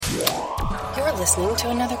You're listening to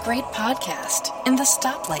another great podcast in the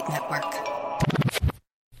Stoplight Network.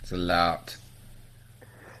 It's a lot.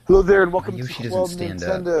 Hello there, and welcome to Yoshi Club doesn't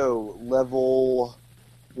stand Nintendo, level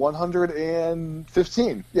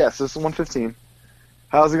 115. Yes, this is 115.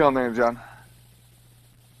 How's it going there, John?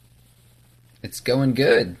 It's going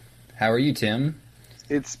good. How are you, Tim?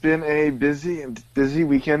 It's been a busy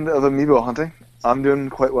weekend of amiibo hunting. I'm doing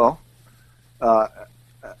quite well.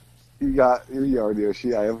 You got your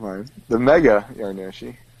Yarn-Yoshi, I have mine. The Mega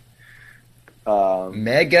Yarn-Yoshi.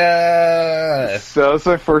 Mega! So it's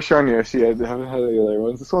my first Yarn-Yoshi. I haven't had any other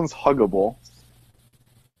ones. This one's huggable.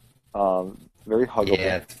 Very huggable.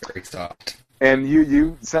 Yeah, it's very soft. And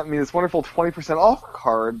you sent me this wonderful 20% off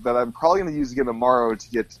card that I'm probably going to use again tomorrow to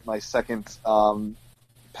get my second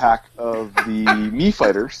pack of the Mii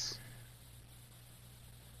Fighters.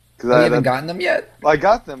 You haven't gotten them yet? I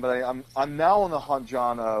got them, but I'm now on the hunt,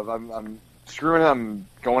 John. Of I'm screwing it. I'm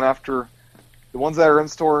going after the ones that are in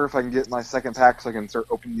store. If I can get my second pack, so I can start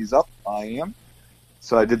opening these up, I am.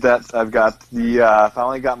 So I did that. I've got the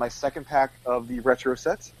finally got my second pack of the retro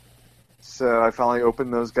set. So I finally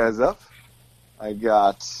opened those guys up. I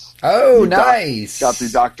got nice. Got the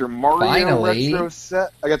Dr. Mario Finally. retro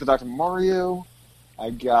set. I got the Dr. Mario.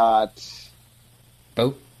 I got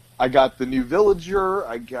I got the new Villager.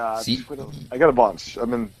 I got I got a bunch.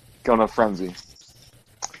 I've been going on Frenzy.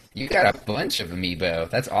 You got a bunch of amiibo.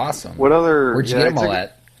 That's awesome. What other? Where'd you get them all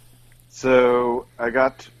at? So I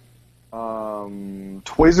got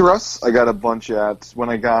Toys R Us. I got a bunch at when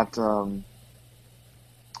I got.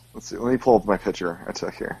 Let's see. Let me pull up my picture I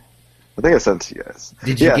took here. I think I sent it to you guys.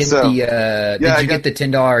 Did you get the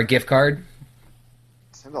 $10 gift card?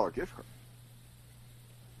 $10 gift card.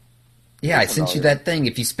 Yeah, I sent you that thing.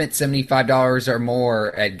 If you spent $75 or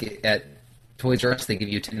more at Toys R Us, they give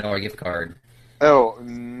you a $10 gift card. Oh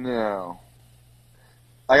no!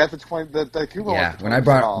 I got the coupon. Yeah, when I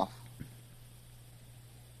bought off.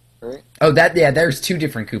 Right? Oh, there's two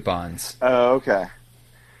different coupons. Oh, okay.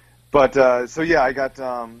 But so yeah, I got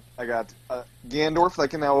Gandorf that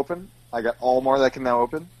can now open. I got Almar that can now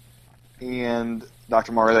open, and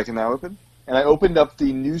Dr. Mario that can now open. And I opened up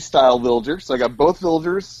the new style Villager, so I got both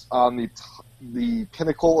Villagers on the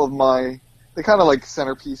pinnacle of the kind of like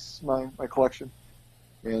centerpiece my collection.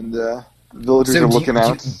 And Villagers are looking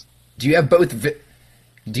out. Do you have both?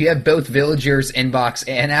 Do you have both Villagers in box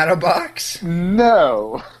and out of box?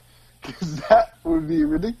 No, because that would be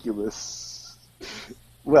ridiculous.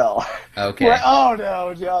 Well, okay. Well, oh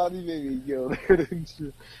no, John, you made me go there, didn't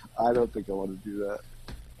you? I don't think I want to do that.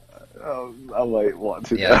 I might want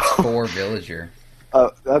to. Yeah, it's 4 Villager. I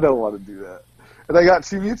don't want to do that. And I got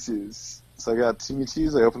 2 Mewtwo's. So I got 2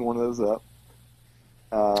 Mewtwo's. I opened one of those up.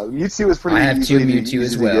 Mewtwo was pretty. I have 2 Mewtwo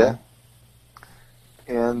as well.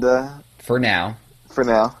 And for now. For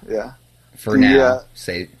now, yeah. For now,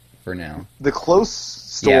 say for now. The close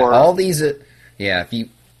store. Yeah, all these. The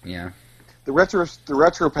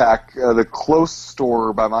retro pack, the close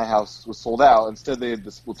store by my house was sold out. Instead, they had the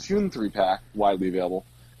Splatoon 3 pack widely available.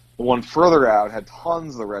 The one further out had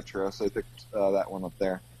tons of the retro, so I picked that one up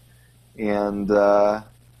there. And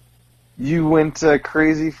you went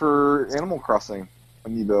crazy for Animal Crossing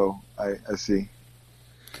amiibo, I see.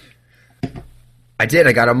 I did.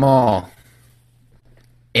 I got them all.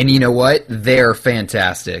 And you know what? They're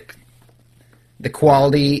fantastic. The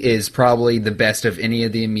quality is probably the best of any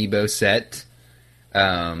of the amiibo set.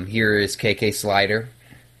 Here is KK Slider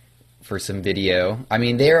for some video. I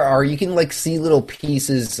mean, you can like see little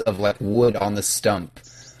pieces of like wood on the stump.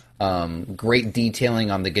 Great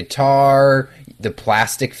detailing on the guitar. The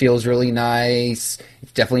plastic feels really nice.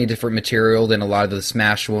 It's definitely a different material than a lot of the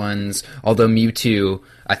Smash ones. Although Mewtwo,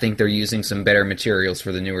 I think they're using some better materials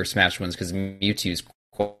for the newer Smash ones because Mewtwo's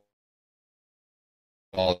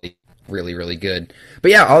quality really, really good.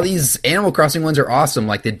 But yeah, all these Animal Crossing ones are awesome.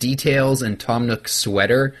 Like the details in Tom Nook's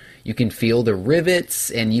sweater, you can feel the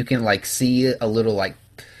rivets, and you can like see a little like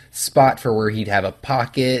spot for where he'd have a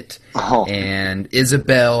pocket. Oh. And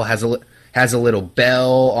Isabelle has a little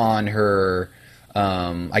bell on her.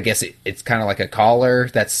 I guess it's kind of like a collar.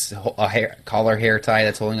 That's a collar hair tie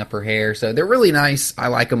that's holding up her hair. So they're really nice. I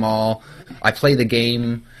like them all. I played the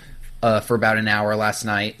game for about an hour last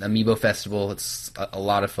night. Amiibo Festival. It's a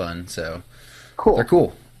lot of fun. So cool. They're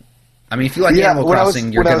cool. I mean, if you like Animal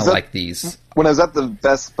Crossing, you're gonna like these. When I was at the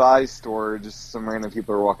Best Buy store, just some random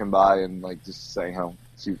people were walking by and like just saying how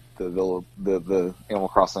cute the Animal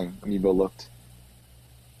Crossing amiibo looked.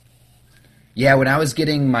 Yeah, when I was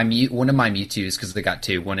getting one of my Mewtwo's, because they got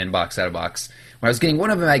 2, one in box, out of box. When I was getting one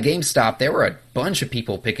of them at GameStop, there were a bunch of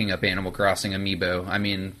people picking up Animal Crossing amiibo. I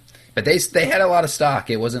mean, But they had a lot of stock.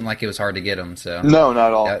 It wasn't like it was hard to get them. So No, not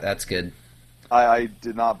at all. that's good. I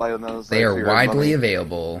did not buy those. They are widely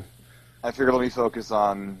available. I figured let me focus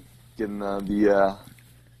on getting the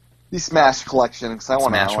Smash collection because I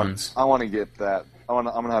want to get that. I'm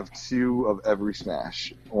gonna have 2 of every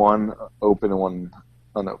Smash, 1 open and 1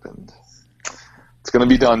 unopened. It's gonna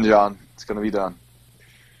be done, John. It's gonna be done.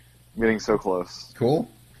 I'm getting so close. Cool.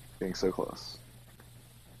 Getting so close.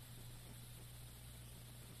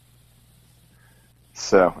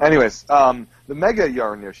 So, anyways, the Mega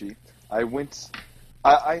Yarn Yoshi. I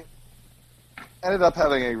ended up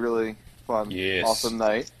having a really fun, awesome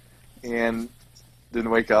night, and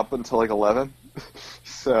didn't wake up until like 11.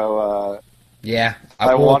 So, yeah,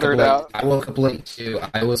 I wandered out. I woke up late too.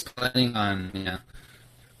 I was planning on,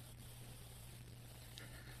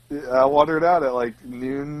 I wandered out at like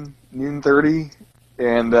noon 30,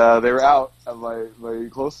 and they were out at my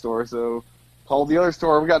clothes store. So called the other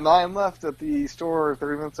store. We got 9 left at the store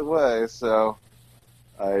 30 minutes away. So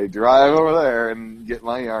I drive over there and get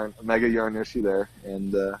my Mega Yarn Yoshi there,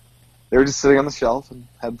 and they were just sitting on the shelf and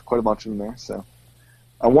had quite a bunch of them there. So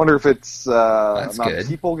I wonder if it's amount of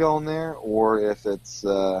people going there, or if it's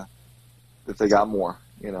if they got more.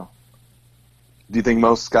 Do you think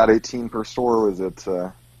most got 18 per store? Or was it?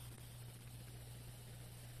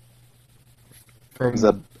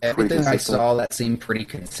 From everything I saw, that seemed pretty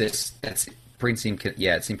consistent. It seemed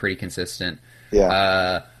pretty consistent.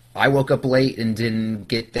 Yeah. I woke up late and didn't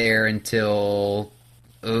get there until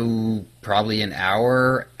probably an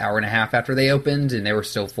hour and a half after they opened, and there were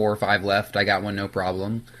still 4 or 5 left. I got one, no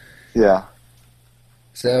problem. Yeah.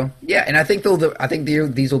 So yeah, and I think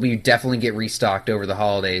these will be definitely get restocked over the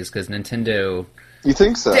holidays because Nintendo. You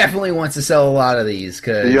think so? Definitely wants to sell a lot of these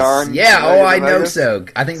because yarn. Yeah, I know so.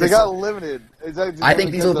 I think they got limited. I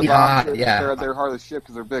think these will be hot. Yeah, they're hard to ship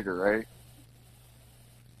because they're bigger, right?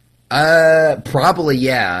 Probably,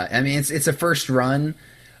 yeah. I mean, it's a first run.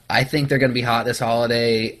 I think they're going to be hot this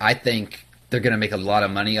holiday. I think they're going to make a lot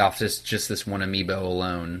of money off just this one amiibo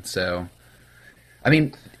alone. So, I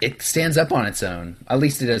mean, it stands up on its own. At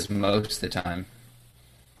least it does most of the time.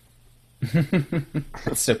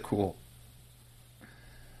 It's so cool.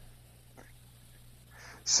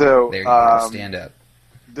 So, there you go, stand up.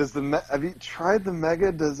 Have you tried the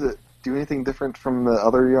Mega? Does it do anything different from the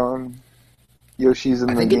other yarn Yoshis in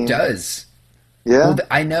the game? I think it does. Yeah, well,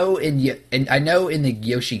 I know in the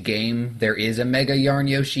Yoshi game there is a Mega Yarn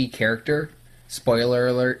Yoshi character. Spoiler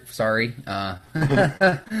alert! Sorry, but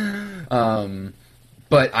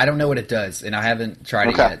I don't know what it does, and I haven't tried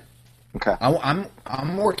it yet. Okay.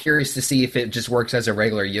 I'm more curious to see if it just works as a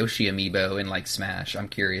regular Yoshi amiibo in like Smash. I'm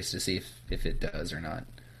curious to see if it does or not.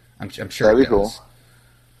 I'm sure that'd it be cool.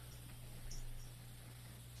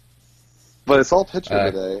 But I saw a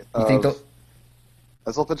picture today.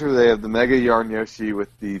 I saw a picture today of the Mega Yarn Yoshi with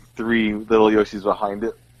the 3 little Yoshis behind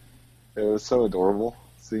it. It was so adorable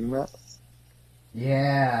seeing that.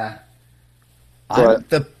 Yeah. But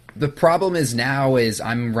the problem is now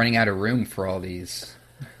I'm running out of room for all these.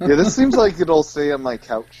 Yeah, this seems like it'll stay on my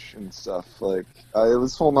couch and stuff. Like,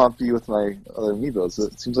 this will not be with my other amiibos.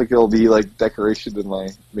 It seems like it'll be like decoration in my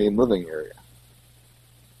main living area.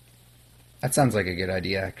 That sounds like a good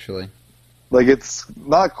idea, actually. Like, it's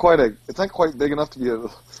not quite big enough to be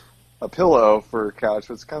a pillow for a couch,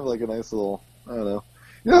 but it's kind of like a nice little, I don't know.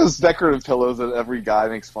 Those decorative pillows that every guy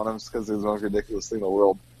makes fun of because they're the most ridiculous thing in the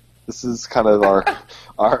world. This is kind of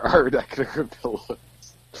our decorative pillows.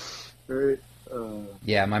 Right?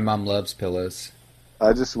 Yeah, my mom loves pillows.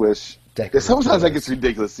 I just wish. Sometimes that gets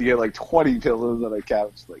ridiculous. You get like 20 pillows on a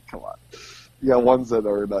couch. Like, come on. You got ones that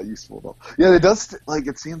are not useful though. Yeah, it does.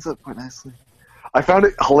 It stands up quite nicely. I found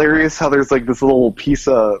it hilarious how there's like this little piece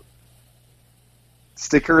of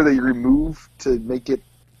sticker that you remove to make it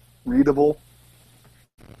readable.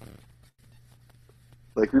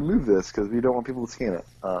 Like, remove this because we don't want people to scan it.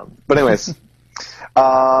 But anyways,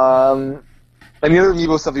 any other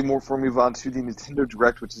Amiibo stuff before we move on to the Nintendo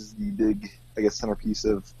Direct, which is the big, I guess, centerpiece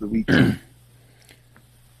of the week?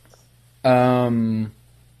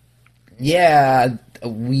 Yeah,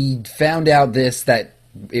 we found out that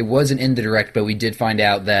it wasn't in the Direct, but we did find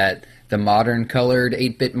out that the modern colored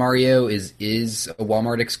 8-bit Mario is a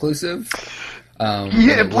Walmart exclusive.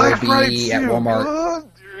 Yeah, Black Friday at Walmart.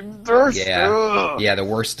 Yeah, the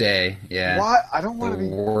worst day. Yeah, what? I don't want to be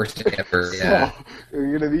the worst day ever. Yeah,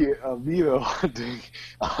 you're gonna be Amiibo hunting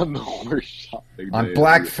on the worst shopping day. On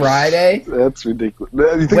Black Friday. That's ridiculous.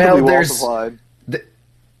 You think it'll be multiplied?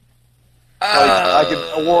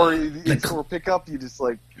 Or in-store pickup. You just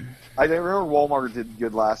I remember Walmart did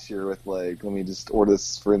good last year with let me just order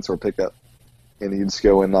this for in-store pickup, and you just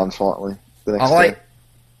go in nonchalantly the next day.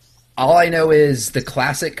 All I know is the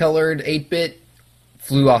classic colored 8-bit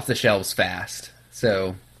flew off the shelves fast.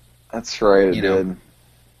 So That's right, it You know. did.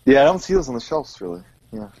 Yeah, I don't see those on the shelves, really.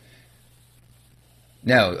 Yeah.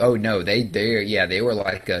 no, they were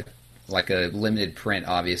like a limited print,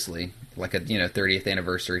 obviously, like a 30th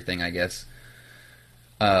anniversary thing, I guess.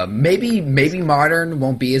 Maybe modern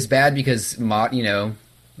won't be as bad because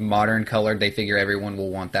modern colored, they figure everyone will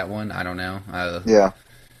want that one. I don't know. Yeah.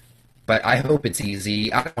 But I hope it's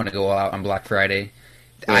easy. I don't want to go out on Black Friday.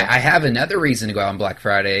 Yeah. I have another reason to go out on Black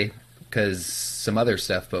Friday because some other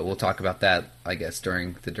stuff, but we'll talk about that, I guess,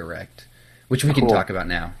 during the Direct, which we can Cool. talk about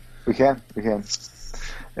now. We can.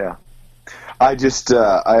 Yeah. I just,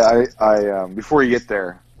 before you get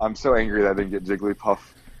there, I'm so angry that I didn't get Jigglypuff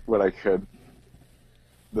when I could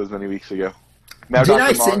those many weeks ago. Now, Did Dr.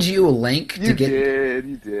 I send you a link to get?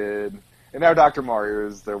 You did. And now Dr. Mario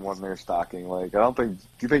is their one in their stocking. Like, I don't think, do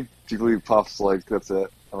you think Jigglypuff's like, that's it?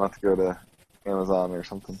 I'm going to have to go to Amazon or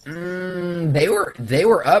something. They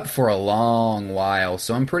were up for a long while,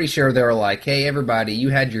 so I'm pretty sure they were like, "Hey, everybody, you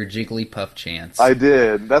had your Jigglypuff chance." I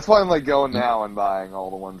did. That's why I'm like going now and buying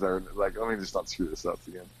all the ones that are like, let me just not screw this up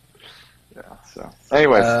again. Yeah. So,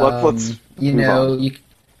 anyways, let's move on.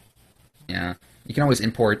 You can always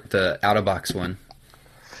import the out of box one.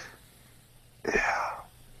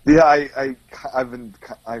 Yeah, I kind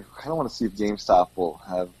of want to see if GameStop will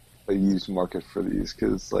have a used market for these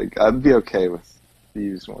because like I'd be okay with the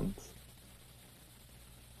used ones.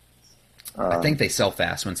 I think they sell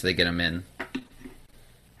fast once they get them in.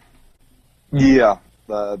 Yeah,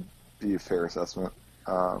 that'd be a fair assessment.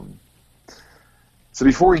 So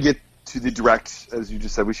before we get to the Direct, as you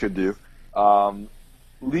just said we should do,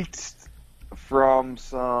 leaked from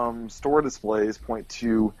some store displays point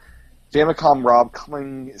to Famicom Rob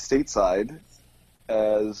coming stateside,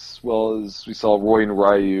 as well as we saw Roy and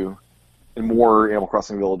Ryu and more Animal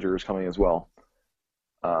Crossing villagers coming as well.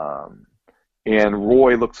 And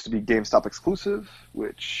Roy looks to be GameStop exclusive,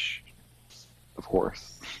 which, of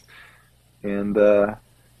course. And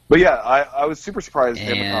but yeah, I was super surprised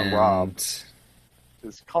Famicom Rob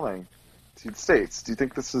is coming to the States. Do you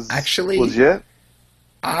think this is actually legit?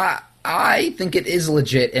 I think it is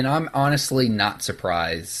legit, and I'm honestly not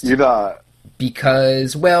surprised. You're not.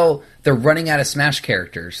 Because, well, they're running out of Smash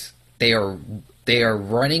characters. They are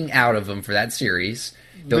running out of them for that series.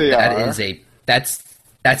 That's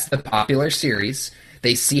the popular series.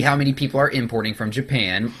 They see how many people are importing from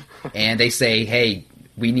Japan, and they say, "Hey,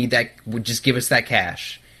 we need that. Just give us that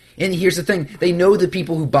cash." And here's the thing: they know the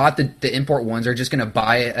people who bought the import ones are just going to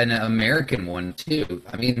buy an American one too.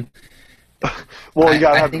 I mean, well, you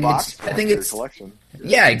gotta have the the box. I think it's collection.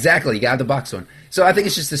 Yeah, exactly. You got the box one. So I think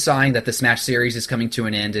it's just a sign that the Smash series is coming to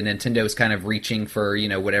an end, and Nintendo is kind of reaching for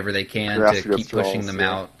whatever they can to keep pushing them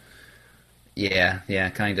out. Yeah,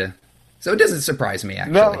 kind of. So it doesn't surprise me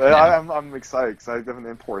actually. No. I'm excited because I haven't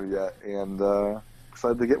imported yet, and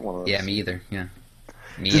excited to get one of those. Yeah, me either. Yeah,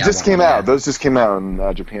 Those just came out. Those just came out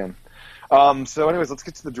in Japan. So, anyways, let's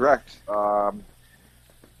get to the Direct.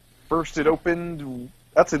 First, it opened.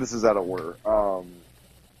 Actually, this is out of order.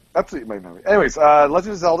 Anyways,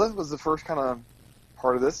 Legend of Zelda was the first kind of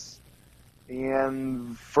part of this.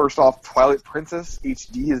 And first off, Twilight Princess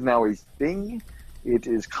HD is now a thing. It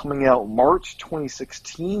is coming out March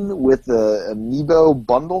 2016 with the Amiibo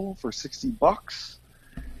bundle for $60.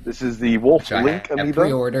 This is the Wolf Link Amiibo.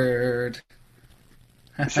 Pre-ordered.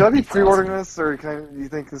 Should I be pre-ordering this, or do you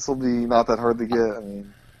think this will be not that hard to get? I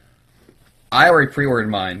mean, I already pre-ordered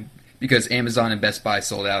mine because Amazon and Best Buy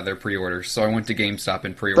sold out of their pre-orders. So I went to GameStop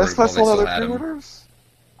and pre-ordered while they still had them. Pre-orders?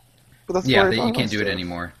 But that's Yeah, you can't do it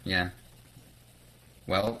anymore. Yeah.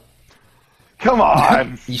 Well, come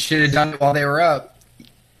on! You should have done it while they were up.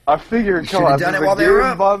 I figured, come on, this is while a they were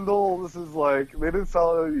game up. bundle. This is like, they didn't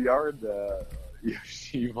sell it in the yard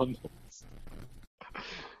Yoshi bundles.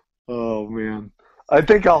 Oh, man. I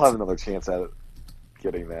think I'll have another chance at it,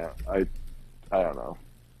 getting that. I don't know.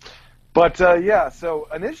 But, yeah, so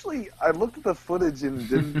initially I looked at the footage and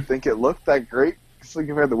didn't think it looked that great, especially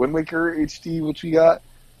compared to the Wind Waker HD, which we got.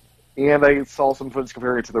 And I saw some footage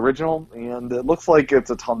comparing it to the original, and it looks like it's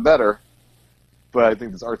a ton better. But I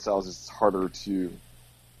think this art style is just harder to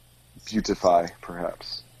beautify,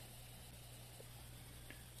 perhaps.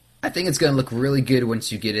 I think it's going to look really good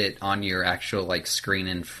once you get it on your actual screen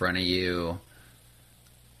in front of you.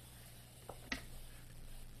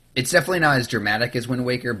 It's definitely not as dramatic as Wind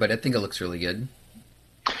Waker, but I think it looks really good.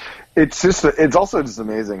 It's also just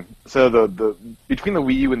amazing. So the between the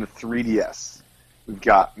Wii U and the 3DS, we've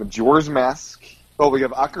got Majora's Mask. Oh, we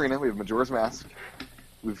have Ocarina. We have Majora's Mask.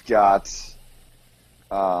 We've got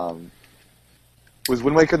was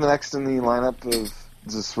Wind Waker the next in the lineup of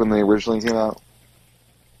Is this when they originally came out?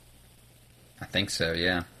 I think so,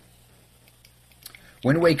 yeah.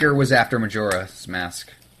 Wind Waker was after Majora's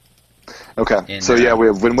Mask. Okay, so yeah, we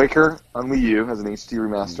have Wind Waker on Wii U as an HD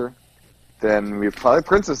remaster. Then we have Twilight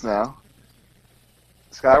Princess now.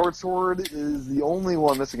 Skyward Sword is the only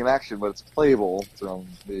one missing in action, but it's playable from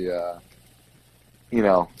the,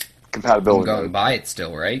 compatibility. You can go and buy it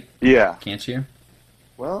still, right? Yeah. Can't you?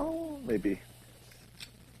 Well, maybe.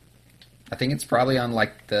 I think it's probably on,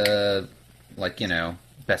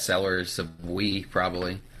 bestsellers of Wii,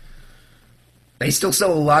 probably. They still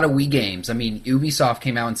sell a lot of Wii games. I mean, Ubisoft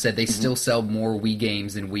came out and said they still sell more Wii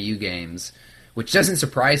games than Wii U games, which doesn't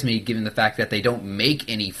surprise me given the fact that they don't make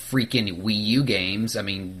any freaking Wii U games. I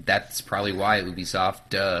mean, that's probably why Ubisoft,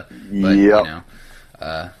 But,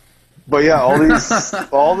 But yeah, all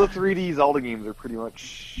the 3D Zelda games are pretty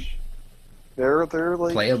much, they're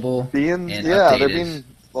like playable being, and updated. They're being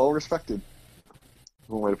well respected.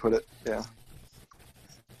 One way to put it, yeah.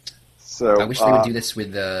 So I wish they would do this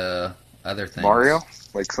with other things. Mario,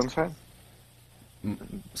 like Sunshine.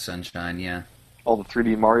 Sunshine, yeah. All the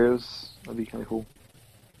 3D Marios, that'd be kind of cool.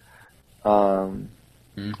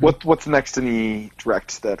 What's next in the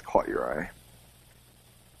Direct that caught your eye?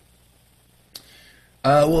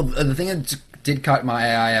 Well, the thing that did caught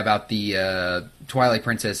my eye about the Twilight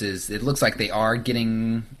Princess is it looks like they are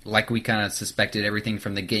getting, like we kind of suspected, everything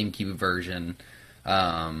from the GameCube version.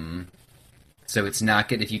 So it's not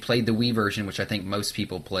good. If you played the Wii version, which I think most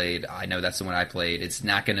people played, I know that's the one I played, it's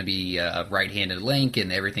not going to be a right-handed link, and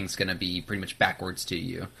everything's going to be pretty much backwards to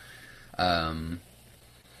you. But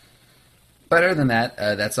other than that,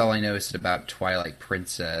 that's all I noticed about Twilight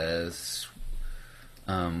Princess.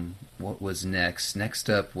 What was next? Next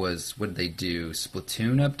up was, what did they do?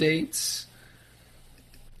 Splatoon updates?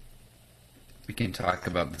 We can talk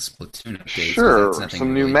about the Splatoon updates. Sure, that's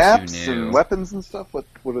some new really maps new. and weapons and stuff. What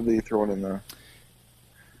are they throwing in there?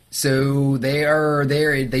 So they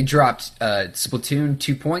dropped Splatoon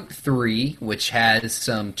 2.3, which has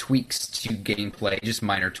some tweaks to gameplay, just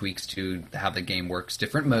minor tweaks to how the game works,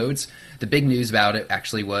 different modes. The big news about it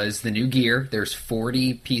actually was the new gear. There's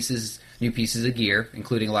 40 new pieces of gear,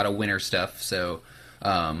 including a lot of winter stuff. So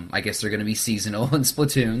I guess they're going to be seasonal in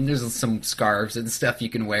Splatoon. There's some scarves and stuff you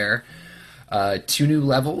can wear. 2 new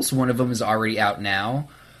levels. One of them is already out now.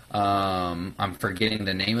 I'm forgetting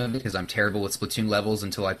the name of it because I'm terrible with Splatoon levels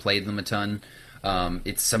until I played them a ton.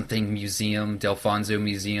 It's something Museum, Delfonso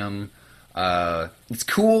Museum. It's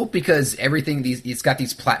cool because it's got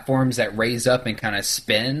these platforms that raise up and kind of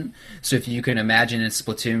spin. So if you can imagine a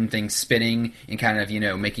Splatoon thing spinning and kind of,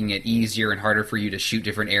 making it easier and harder for you to shoot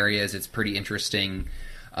different areas, it's pretty interesting.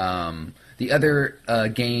 The other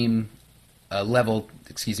the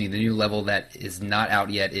new level that is not out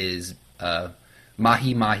yet is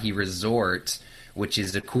Mahi Mahi Resort, which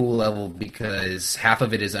is a cool level because half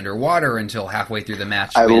of it is underwater until halfway through the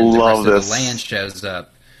match when the rest of the land shows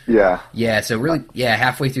up. Yeah. Yeah, so really,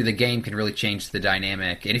 halfway through the game can really change the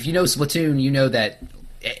dynamic. And if you know Splatoon, you know that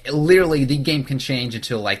literally the game can change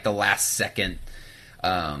until like the last second.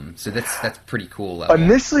 So that's pretty cool level.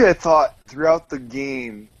 Initially, I thought throughout the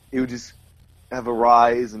game it would just have a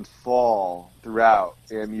rise and fall throughout,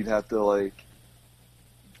 and you'd have to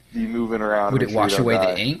be moving around. Would it wash away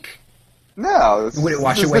the ink? No. Would it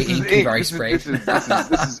wash away ink you've already sprayed? This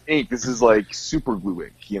is ink. This is like super glue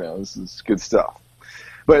ink. This is good stuff.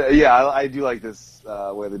 But yeah, I do like this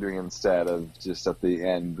way they're doing it instead of just at the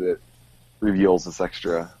end that reveals this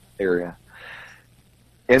extra area.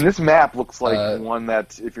 And this map looks like one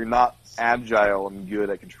that if you're not agile and good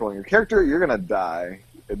at controlling your character, you're gonna die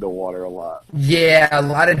in the water a lot. Yeah, a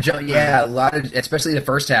lot of especially the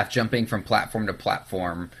first half jumping from platform to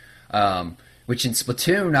platform. Which in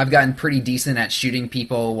Splatoon, I've gotten pretty decent at shooting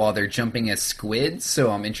people while they're jumping as squids, so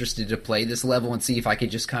I'm interested to play this level and see if I could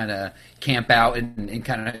just kind of camp out and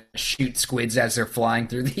kind of shoot squids as they're flying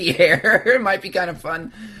through the air. It might be kind of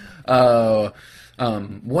fun.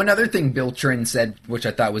 One other thing Bill Trin said, which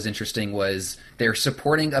I thought was interesting, was they're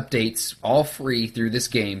supporting updates all free through this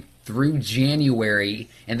game through January,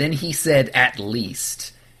 and then he said at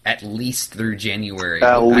least through January.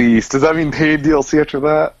 At least. Does that mean paid DLC after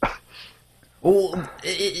that? Well,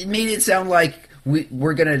 it made it sound like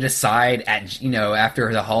we're going to decide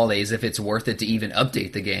after the holidays if it's worth it to even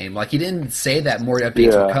update the game. Like, he didn't say that more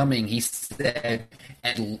updates were coming. He said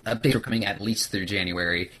updates were coming at least through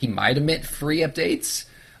January. He might admit free updates.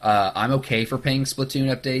 I'm okay for paying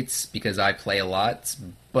Splatoon updates because I play a lot,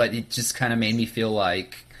 but it just kind of made me feel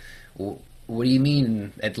like, what do you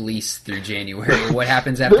mean at least through January? What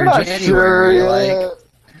happens after January? Sure,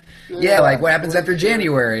 Yeah, what happens after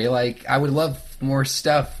January? I would love more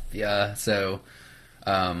stuff. Yeah, so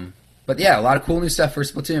But yeah, a lot of cool new stuff for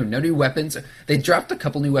Splatoon. No new weapons. They dropped a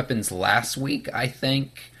couple new weapons last week, I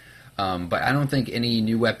think. But I don't think any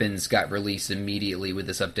new weapons got released immediately with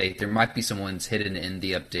this update. There might be some ones hidden in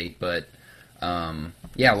the update, but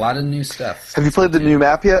yeah, a lot of new stuff. Have you played the new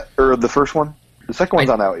map yet, or the first one? The second one's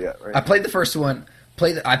not out yet, right? I played the first one.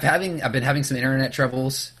 I've been having some internet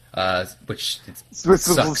troubles, which sucks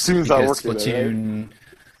Splatoon's not because working, Splatoon. right?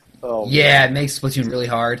 Oh, Yeah, it makes Splatoon really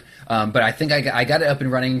hard. But I think I got it up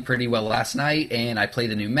and running pretty well last night, and I played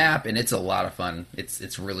the new map, and it's a lot of fun.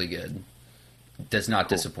 It's really good. It does not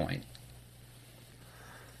disappoint.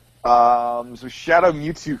 So Shadow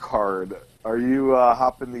Mewtwo card. Are you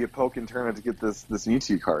hopping the Pokken tournament to get this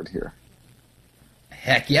Mewtwo card here?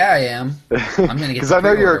 Heck yeah, I am. I'm gonna get Because I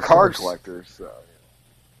know you're a of card course. collector. So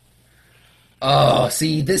Oh,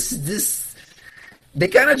 see, this they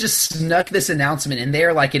kind of just snuck this announcement in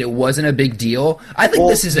there like it wasn't a big deal. I think Well,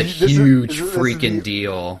 this is a this is- huge this is freaking the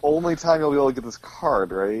deal. only time you'll be able to get this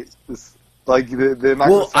card, right? This like they're not.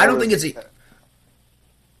 Well, gonna sell I don't think this- it's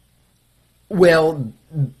well.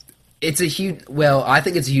 It's a huge. Well, I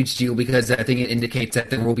think it's a huge deal because I think it indicates that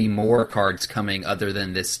there will be more cards coming other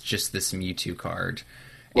than just this Mewtwo card.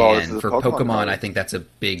 Well, this is And a for Pokemon Pokemon, card. I think that's a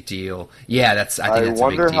big deal. Yeah, I think I that's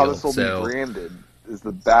wonder a big deal. how this will So, be branded. Is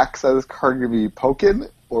the backside of this card going to be Pokken,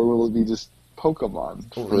 or will it be just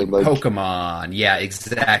Pokemon? For, like- Pokemon, yeah,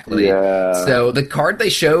 exactly. Yeah. So the card they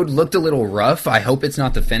showed looked a little rough. I hope it's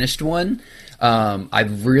not the finished one.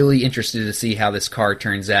 I'm really interested to see how this card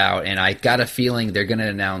turns out, and I got a feeling they're going to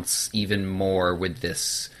announce even more with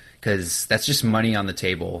this because that's just money on the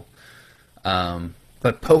table.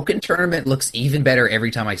 But Pokken Tournament looks even better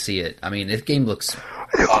every time I see it. I mean, this game looks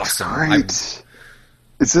It looks awesome. great.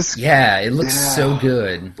 Is this Yeah, it looks Yeah. so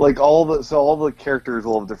good. like all the characters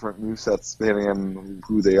will have different movesets depending on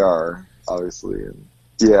who they are, obviously. And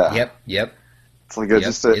yeah, Yep. it's like Yep.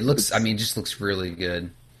 just a, It looks. It's, I mean, it just looks really good.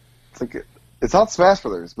 it's like it's not Smash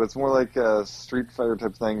Brothers, but it's more like a Street Fighter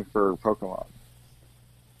type thing for Pokemon.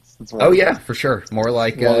 It's more Oh yeah, for sure. More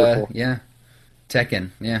like Wonderful. yeah, Tekken.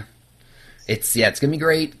 Yeah, it's gonna be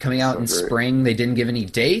great. Coming out So in great. spring. They didn't give any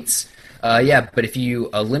dates. Yeah, but if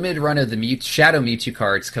you a limited run of the Shadow Mewtwo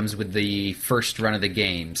cards comes with the first run of the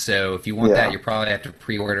game. So if you want Yeah. that, you probably have to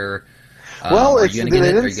pre-order. Well, are it's- you gonna they get it?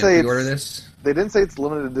 didn't Are you say gonna pre-order it's- this? They didn't say it's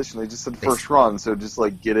limited edition. They just said first run. So just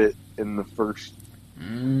like get it in the first.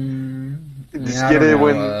 Just Yeah, I get don't it know,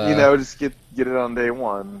 when just get it on day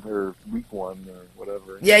one or week one or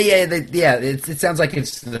whatever. Yeah. It sounds like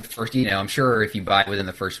it's the first. I'm sure if you buy it within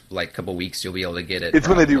the first couple weeks, you'll be able to get it. It's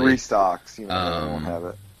when they do probably. restocks. They won't have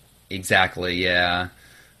it. Exactly, yeah.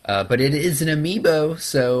 But it is an amiibo,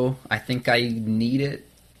 so I think I need it.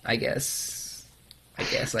 I guess.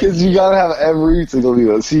 Because you gotta have every single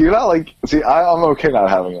amiibo. See, you're not like. See, I'm okay not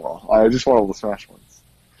having them all. I just want all the Smash ones.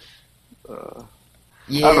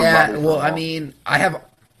 Yeah. I have a Well, money for I all. mean, I have.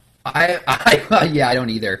 I yeah, I don't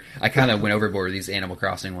either. I kind of went overboard with these Animal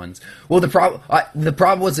Crossing ones. Well, the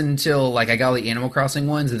problem wasn't until I got all the Animal Crossing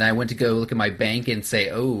ones, and I went to go look at my bank and say,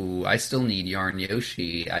 "Oh, I still need Yarn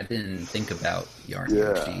Yoshi." I didn't think about Yarn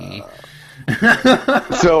Yoshi.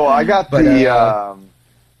 So I got But,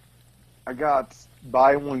 I got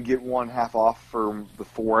buy one get one half off for the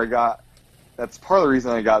 4 I got. That's part of the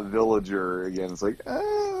reason I got Villager again. It's like,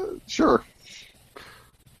 sure.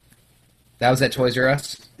 That was at Toys R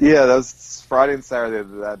Us. Yeah, that was Friday and Saturday they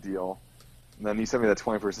did that deal. And then you sent me that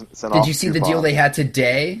 20% off. Did you see the deal they had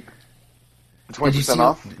today? 20%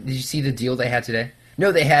 off? Did you see the deal they had today?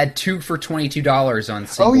 No, they had 2 for $22 on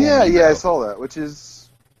single. Oh yeah, amiibo. yeah, I saw that.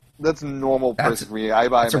 That's normal price That's- for me. I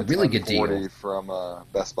buy that's a them at really good deal. $10.40 from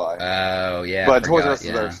Best Buy. Oh yeah, but I Toys forgot, R Us is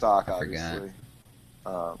yeah, better stock, I forgot. obviously.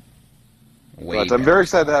 Way But I'm better very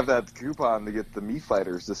excited stock. to have that coupon to get the Mii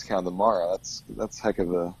Fighters discount tomorrow. That's heck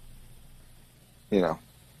of a,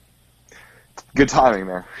 good timing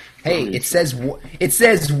there. Hey, it says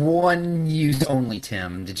one use only.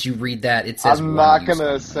 Tim, did you read that? It says I'm one not use gonna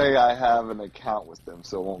only. say I have an account with them,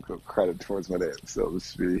 so it won't go credit towards my name. So it'll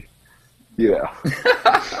just be, and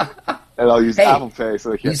I'll use Hey, Apple Pay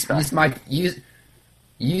so they can't Use, track use me. my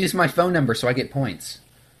use my phone number so I get points.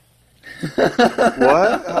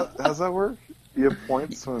 What? How's that work? You have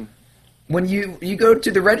points when. When you go to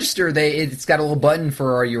the register, it's got a little button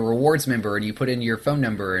for your rewards member, and you put in your phone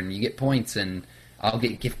number, and you get points, and I'll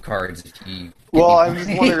get gift cards if you. Give Well, me I'm just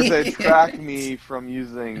points. wondering if they track me from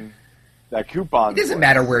using that coupon. It doesn't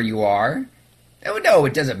matter where you are. Oh no,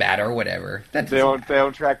 it doesn't matter. Whatever. That They doesn't-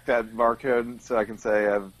 don't track that barcode, so I can say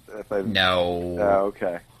if I've. No. Oh,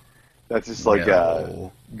 okay. That's just like a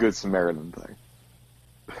No. Good Samaritan thing.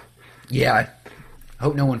 Yeah. I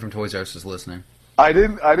hope no one from Toys R Us is listening. I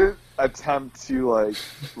didn't attempt to like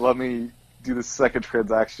let me do the second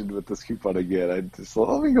transaction with this coupon again. I just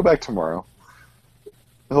let me go back tomorrow.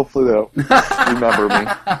 Hopefully they don't remember me.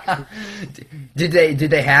 Did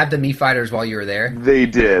they have the Mii Fighters while you were there? They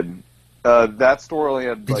did. That store only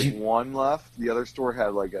had one left. The other store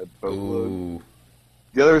had like a boatload. Ooh.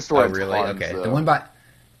 The other store had really? tons, Okay. though.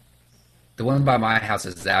 The one by my house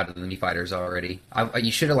is out of the Mii Fighters already.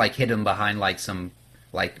 You should have like hid them behind like some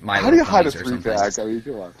like My How do you Little hide a Ponies or 3-pack? something. I mean,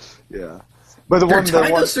 come on. Yeah. But the They're one,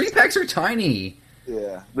 tiny. Those 3-packs are tiny.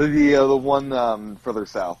 yeah, the one further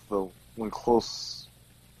south, the one close.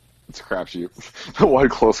 It's a crapshoot. The one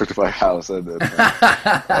closer to my house.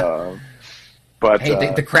 But Hey,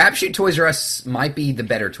 the Crapshoot Toys R Us might be the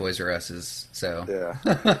better Toys R Us's. So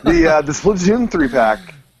yeah, the Splatoon 3-pack.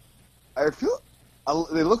 I feel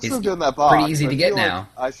they look so It's good in that box. pretty easy to get feel like now.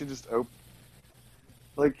 I should just open.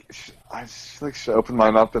 I should open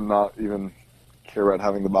mine up and not even care about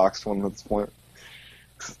having the boxed one at this point.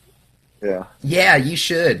 Yeah. Yeah, you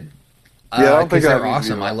should. Yeah, I don't think they're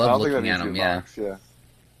awesome. I love looking at them. Yeah. Yeah.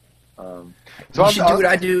 So you should do what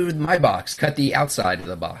I do with my box: cut the outside of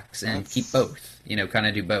the box and keep both. Kind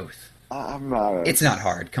of do both. I'm not. It's not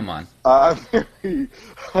hard. Come on. I'm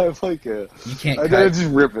like a. You can't I cut.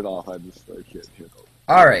 just rip it off. I can't.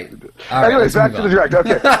 All right. Anyways, let's back move to the on.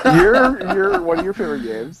 direct. Okay, your one of your favorite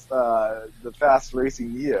games, the Fast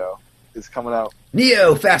Racing Neo, is coming out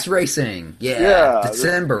Neo Fast Racing. Yeah,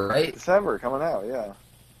 December, right? December. Coming out, yeah.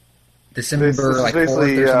 December This is like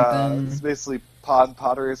basically 4th or something. it's basically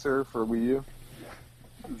Pod Racer for Wii U.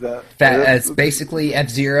 Is that? It's basically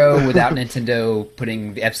F-Zero without Nintendo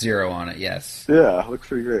putting the F-Zero on it. Yes. Yeah, looks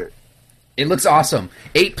pretty great. It looks awesome.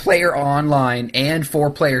 8-player online and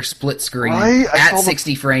 4-player split screen Right? I at saw the-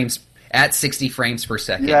 60 frames. At 60 frames per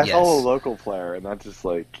second. Yeah, I yes. saw a local player, and that just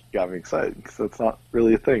got me excited because it's not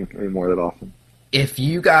really a thing anymore that often. If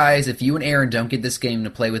you and Aaron don't get this game to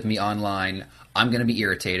play with me online, I'm going to be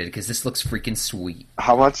irritated because this looks freaking sweet.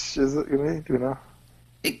 How much is it going to be? Do you know?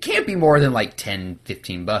 It can't be more than like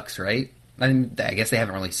 $10-15, right? I guess they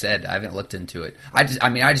haven't really said. I haven't looked into it. I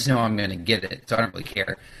just know I'm going to get it, so I don't really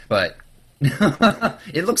care. But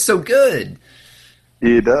it looks so good.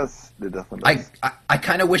 It does. It definitely does. I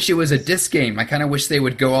kind of wish it was a disc game. I kind of wish they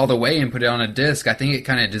would go all the way and put it on a disc. I think it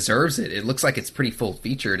kind of deserves it. It looks like it's pretty full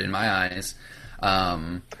featured in my eyes.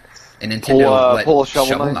 And Nintendo pull a let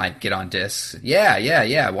Shovel Knight get on discs.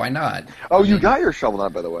 Yeah. Why not? Oh, you got your Shovel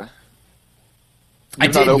Knight, by the way. I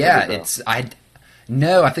You've not did. opened Yeah. it, though.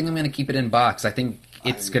 No. I think I'm going to keep it in box. I think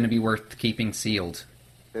it's going to be worth keeping sealed.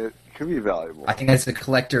 It could be valuable. I think as a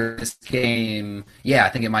collector, this game, yeah, I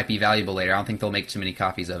think it might be valuable later. I don't think they'll make too many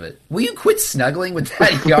copies of it. Will you quit snuggling with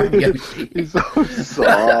that young Yoshi? He's so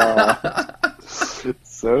soft.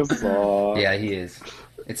 It's so soft. Yeah, he is.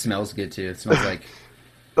 It smells good too. It smells like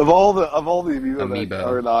Of all the amiibo Amiibo. that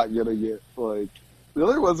are not gonna get the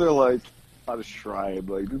other ones are on a shrine.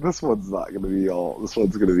 This one's not gonna be all. This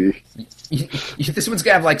one's gonna be this one's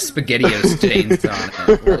gonna have like SpaghettiOs stains on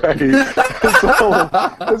it. right.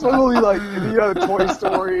 This one will be Toy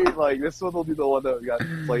Story. This one will be the one that got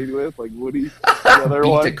played with, like Woody. The other Beat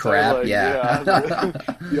ones to crap, are yeah.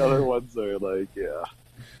 the other ones are yeah.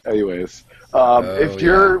 Anyways, Oh, if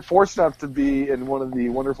you're fortunate enough to be in one of the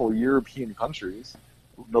wonderful European countries,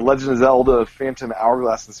 the Legend of Zelda Phantom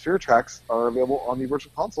Hourglass and Sphere tracks are available on the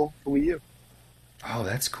Virtual Console for Wii U. Oh,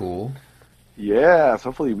 that's cool. Yeah, so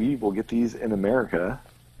hopefully we will get these in America.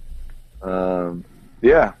 I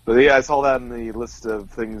saw that in the list of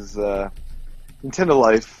things Nintendo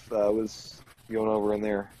Life was going over in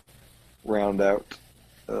their round out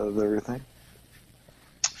of everything.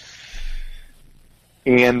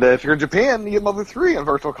 And if you're in Japan, you get Mother 3 on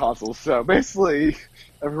Virtual Console. So basically,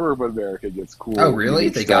 everywhere but America gets cool. Oh, really?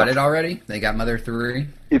 They stuff. got it already? They got Mother 3?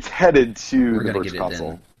 It's headed to We're the gonna Virtual get it Console.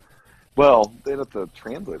 then. Well, they'd have to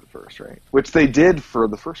translate it first, right? Which they did for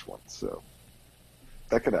the first one, so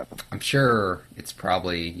that could happen. I'm sure it's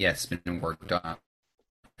probably, been worked on.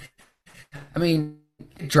 I mean,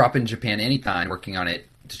 drop in Japan anytime, working on it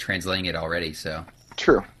to translating it already, so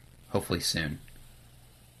True. hopefully soon.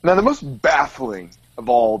 Now, the most baffling of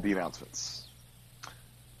all the announcements.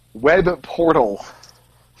 Web portal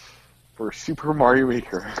for Super Mario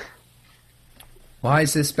Maker. Why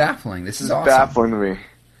is this baffling? This is It's awesome. baffling to me.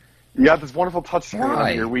 You got this wonderful touchscreen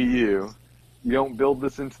Why? on your Wii U. You don't build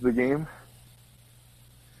this into the game?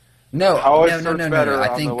 No, How is no, search no, better no. I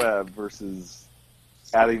on think the web versus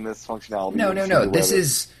adding this functionality? no. into the This web?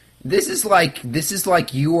 is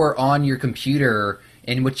like you are on your computer,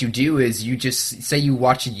 and what you do is you just say you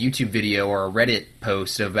watch a YouTube video or a Reddit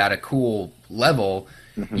post about a cool level.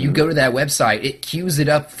 You go to that website, it queues it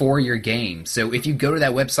up for your game. So if you go to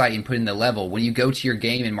that website and put in the level, when you go to your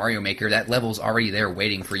game in Mario Maker, that level's already there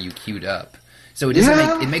waiting for you queued up. So it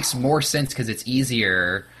doesn't it makes more sense because it's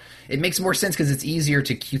easier. It makes more sense because it's easier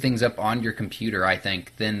to queue things up on your computer, I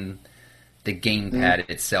think, than the gamepad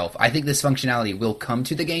itself. I think this functionality will come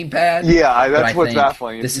to the gamepad. Yeah, that's what's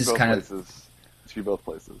baffling. This is kind of. It should be both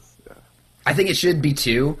places. Yeah. I think it should be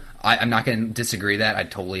too. I'm not going to disagree that. I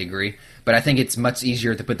totally agree. But I think it's much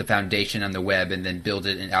easier to put the foundation on the web and then build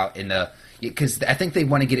it out in the. Because I think they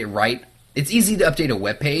want to get it right. It's easy to update a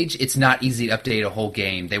web page. It's not easy to update a whole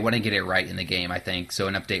game. They want to get it right in the game, I think. So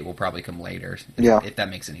an update will probably come later. If that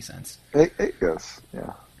makes any sense. It goes.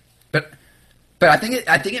 Yeah. But I think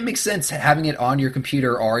it makes sense having it on your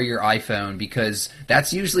computer or your iPhone because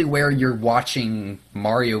that's usually where you're watching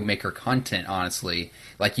Mario Maker content, honestly.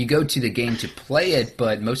 Like, you go to the game to play it,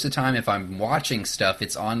 but most of the time if I'm watching stuff,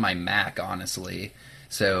 it's on my Mac, honestly.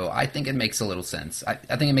 So I think it makes a little sense. I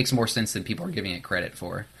think it makes more sense than people are giving it credit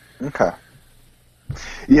for. Okay.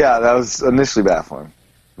 Yeah, that was initially baffling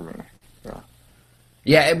for me.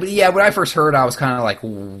 Yeah, when I first heard, I was kind of like,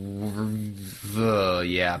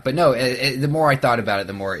 yeah. But no, the more I thought about it,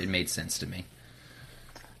 the more it made sense to me.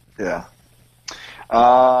 Yeah.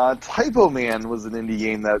 Typo Man was an indie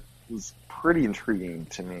game that was pretty intriguing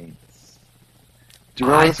to me. Do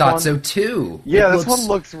you remember I thought so too. Yeah, this one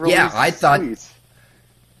looks really sweet.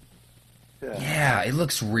 Yeah, it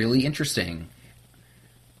looks really interesting.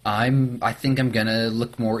 I think I'm gonna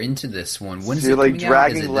look more into this one. When's it coming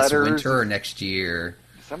out? Is it this winter or next year?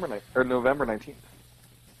 November 19th.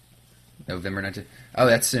 November 19th. Oh,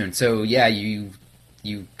 that's soon. So yeah, you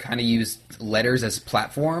kind of use letters as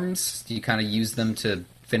platforms. You kind of use them to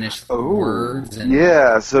finish words.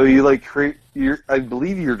 Yeah. So you create. I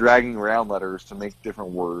believe you're dragging around letters to make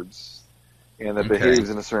different words, and it behaves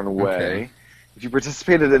in a certain way. Okay. If you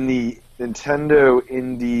participated in the Nintendo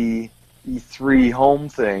Indie E3 home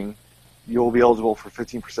thing, you'll be eligible for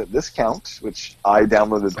 15% discount, which I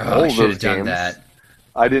downloaded all of those games. That.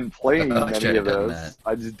 I didn't play any of those. That.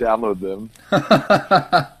 I just downloaded them.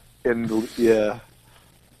 And yeah.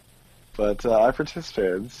 But I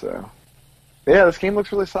participated, so. Yeah, this game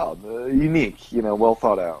looks really solid. Unique, well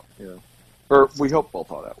thought out. Or we hope well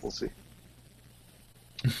thought out. We'll see.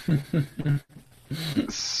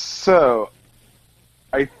 So,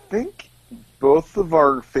 I think both of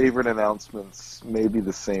our favorite announcements may be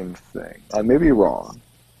the same thing. I may be wrong.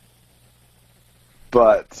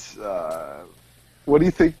 But, what do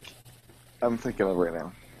you think I'm thinking of right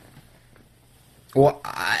now? Well,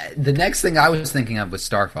 the next thing I was thinking of was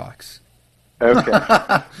Star Fox. Okay.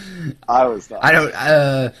 I was not. I don't,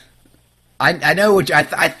 I know what I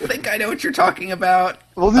think I know what you're talking about.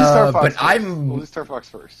 We'll do Star Fox but first. We'll do Star Fox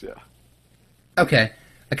first, yeah. Okay.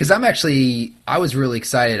 Because I was really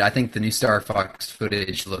excited. I think the new Star Fox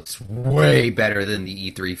footage looks way better than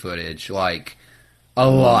the E3 footage. Like, a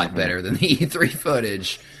lot better than the E3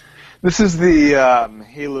 footage. This is the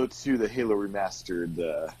Halo 2, the Halo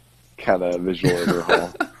Remastered kind of visual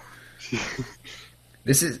overhaul.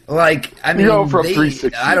 This is, like, I mean, from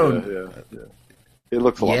 360 I don't... Yeah. It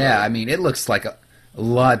looks a lot better. I mean, it looks like a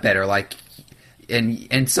lot better. Like,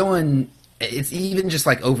 and someone... It's even just,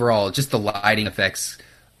 like, overall, just the lighting effects...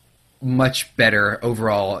 much better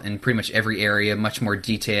overall in pretty much every area, much more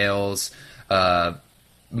details,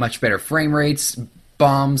 much better frame rates,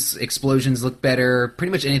 bombs, explosions look better, pretty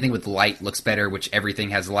much anything with light looks better, which everything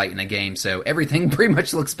has light in a game, so everything pretty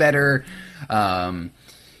much looks better.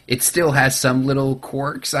 It still has some little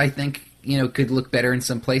quirks, I think, could look better in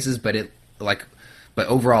some places, but but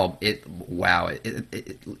overall,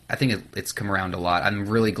 I think it's come around a lot. I'm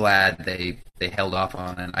really glad they held off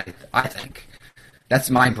on it, I think. That's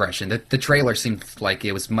my impression. The trailer seemed like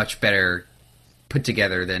it was much better put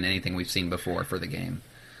together than anything we've seen before for the game.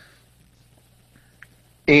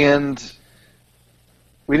 And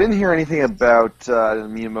we didn't hear anything about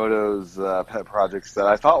Miyamoto's pet projects that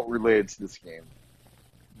I thought related to this game.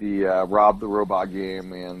 The Rob the Robot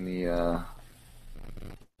game and the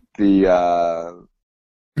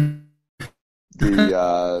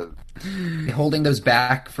holding those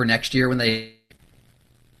back for next year when they...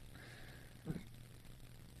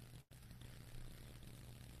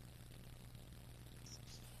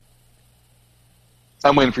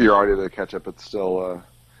 I'm waiting for your audio to catch up. It's still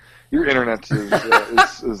your internet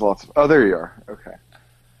is lots of. Oh, there you are. Okay,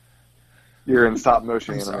 you're in stop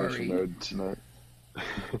motion animation mode tonight.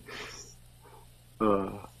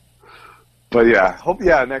 But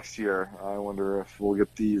yeah, next year. I wonder if we'll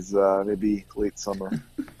get these maybe late summer,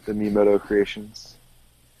 the Miyamoto creations.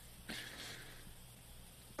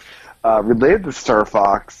 Related to Star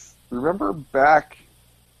Fox, remember back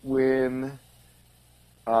when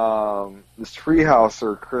this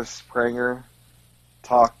treehouser, Chris Pranger,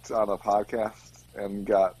 talked on a podcast and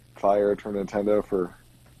got fired from Nintendo for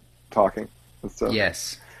talking and stuff?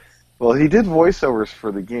 Yes. Well, he did voiceovers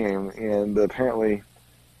for the game, and apparently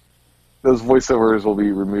those voiceovers will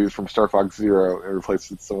be removed from Star Fox Zero and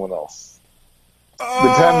replaced with someone else.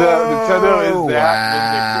 Nintendo is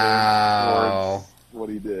that vindictive towards what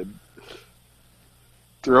he did.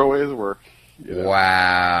 Throw away his work. You know?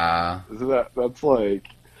 Wow. So that's like...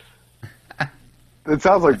 It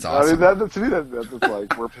sounds like... That's awesome. I mean, to me, that's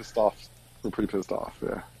like, we're pissed off. We're pretty pissed off,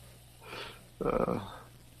 yeah.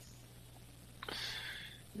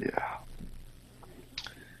 Yeah.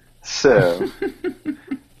 So...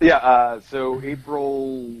 yeah, so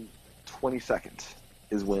April 22nd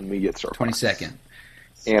is when we get Star Fox. 22nd.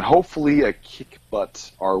 And hopefully a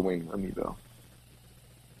kick-butt R-Wing amiibo.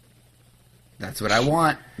 That's what I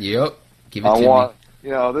want. Yep. Give it I to want,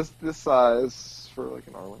 you know, this size for like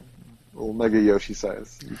an R-Wing. A little Mega Yoshi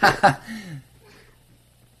size. me.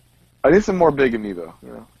 I need some more big amiibo, you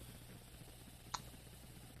know?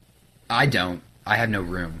 I don't. I have no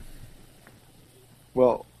room.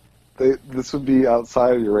 Well, this would be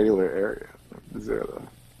outside of your regular area. These are the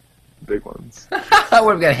big ones. What,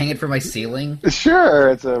 I've got to hang it from my ceiling? Sure,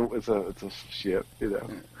 it's a ship, you know.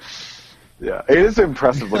 Yeah, it is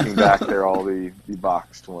impressive looking back there. All the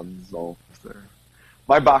boxed ones, all there.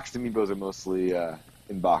 My boxed amiibos are mostly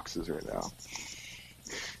in boxes right now,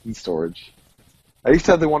 in storage. I used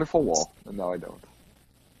to have the wonderful wall, and now I don't.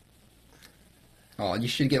 Oh, you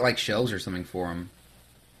should get like shelves or something for them.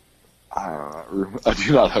 I don't know. Room. I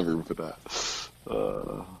do not have room for that.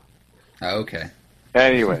 Oh, okay.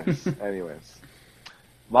 Anyways,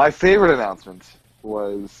 my favorite announcement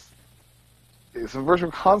was some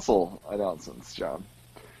virtual console announcements, John.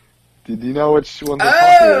 Did you know which one they're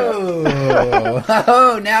talking about?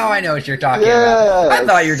 Oh, now I know what you're talking about. I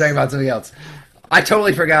thought you were talking about something else. I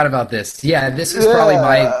totally forgot about this. Yeah, this is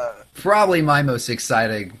probably my most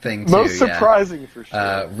exciting thing too. Most surprising for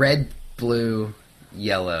sure. Red, blue,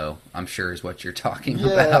 yellow, I'm sure is what you're talking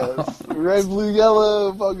about. Red, blue,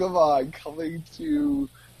 yellow Pokemon coming to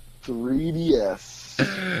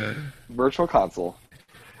 3DS Virtual Console.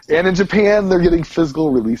 And in Japan, they're getting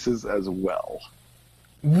physical releases as well.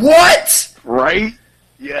 What? Right?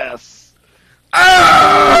 Yes.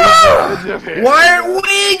 Oh! Why aren't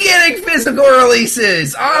we getting physical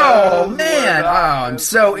releases? Oh, man. Oh, I'm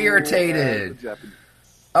so irritated.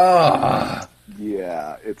 Oh.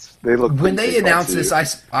 Yeah, they look. When they announced this, I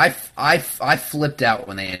flipped out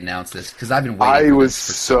when they announced this because I've been waiting for this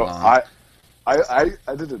for so long. I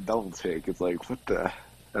did a double take. It's like, what the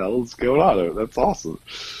hell is going on? That's awesome.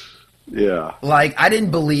 Yeah. Like, I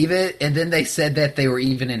didn't believe it, and then they said that they were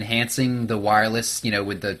even enhancing the wireless, you know,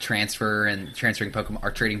 with the transfer and transferring Pokemon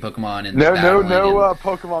or trading Pokemon and no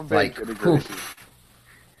Pokemon Bank integration.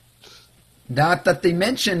 Not that they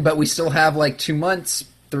mentioned, but we still have like 3 months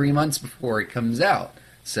before it comes out,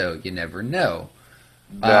 so you never know.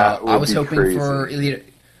 I was hoping crazy. for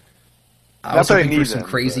some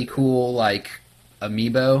crazy cool like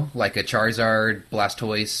amiibo, like a Charizard,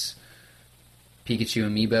 Blastoise, Pikachu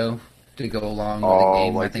amiibo to go along with the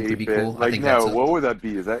game. Like I think would be cool. Like, I think what would that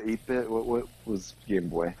be? Is that 8-bit? What was Game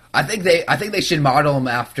Boy? I think they should model them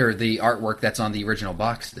after the artwork that's on the original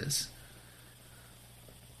boxes.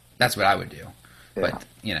 That's what I would do. Yeah. But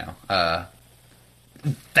you know,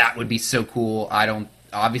 that would be so cool. I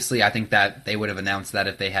think that they would have announced that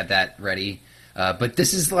if they had that ready. But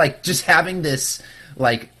this is like just having this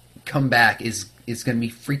like comeback is going to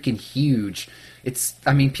be freaking huge.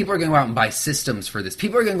 People are going to go out and buy systems for this.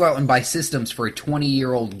 People are going to go out and buy systems for a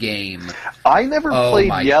 20-year-old game. I never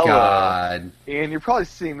played Yellow. God. And you're probably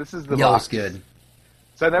seeing this is the Yellow's box. Good.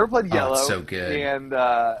 So I never played Yellow. Oh, it's so good. And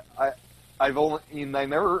I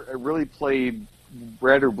never really played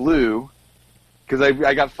Red or Blue because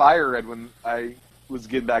I got Fire Red when I was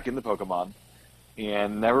getting back into Pokemon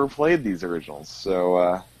and never played these originals.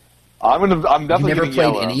 So I'm definitely You never getting played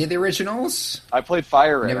Yellow. any of the originals? I played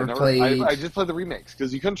Fire Red. I just played the remakes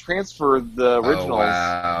because you couldn't transfer the originals. Oh,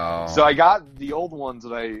 wow. So I got the old ones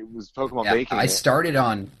that I was Pokemon baking. I started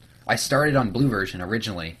on Blue version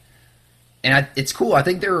originally, and it's cool. I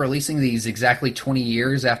think they're releasing these exactly 20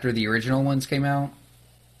 years after the original ones came out.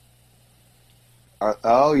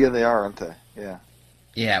 Oh yeah, they are, aren't they? Yeah.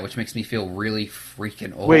 Yeah, which makes me feel really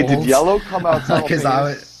freaking old. Wait, did Yellow come out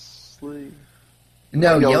simultaneously?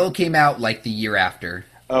 No, Yellow came out like the year after.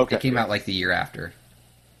 Okay. It came out like the year after.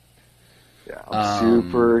 Yeah, I'm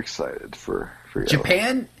super excited for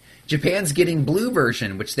Yellow. Japan's getting Blue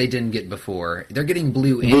version, which they didn't get before. They're getting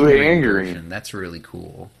Blue and Blue Green and Green. version. That's really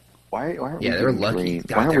cool. Why aren't Yeah, we they're getting lucky. green?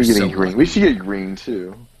 God, Why aren't they're we getting so green? lucky. We should get green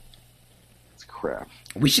too. It's crap.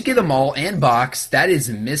 We should get them all and box. That is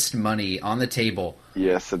missed money on the table.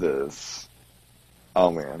 Yes, it is. Oh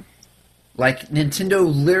man. Like Nintendo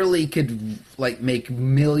literally could like make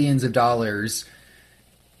millions of dollars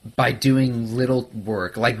by doing little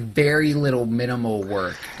work, like very little minimal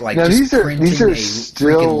work, like Now, just printing these are a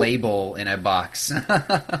still freaking label in a box.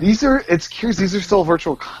 It's curious. These are still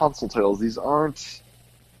Virtual Console titles. These aren't.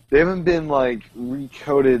 They haven't been like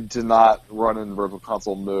recoded to not run in Virtual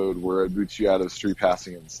Console mode, where it boots you out of Street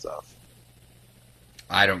Passing and stuff.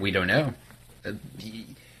 We don't know.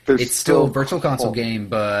 They're It's still a Virtual Console game,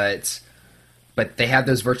 but they have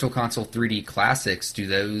those Virtual Console 3D classics. Do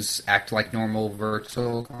those act like normal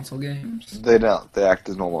Virtual Console games? They don't. They act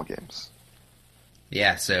as normal games.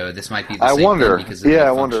 Yeah, so this might be the I same wonder. thing because of Yeah, the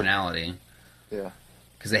I wonder. functionality. Yeah.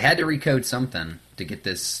 Because they had to recode something to get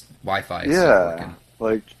this Wi-Fi stuff Yeah. working.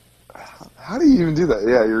 Like, how do you even do that?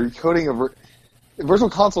 Yeah, you're recoding Virtual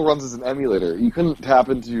Console runs as an emulator. You couldn't tap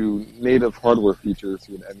into native hardware features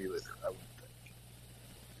through an emulator, I would think.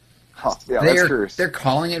 Huh. Yeah, that's curious. They're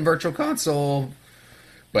calling it Virtual Console,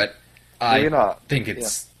 but Maybe I not. think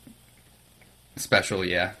it's special,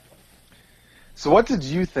 yeah. So what did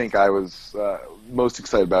you think I was most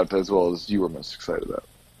excited about, as well as you were most excited about?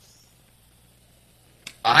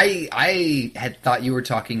 I had thought you were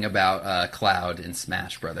talking about Cloud in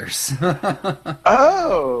Smash Brothers.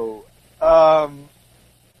 Oh!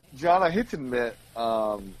 John, I hate to admit,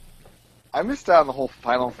 I missed out on the whole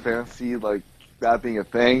Final Fantasy, like, that being a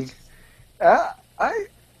thing. I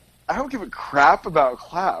don't give a crap about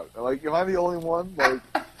Cloud. Like, am I the only one? Like,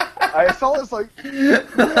 I saw this, like, who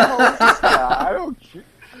the hell is this guy? I don't care.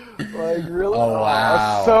 Like, really? Oh, wow.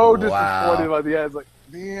 I was so disappointed Wow. by the end. It's like,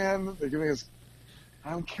 man, they're giving us... I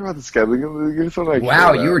don't care about this guy. They're giving us something I care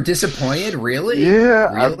Wow, about. you were disappointed? Really?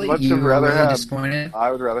 Yeah, Really? I'd much You were rather really have... disappointed? I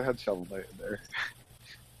would rather have Shovel Knight in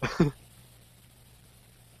there.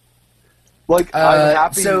 Like, I'm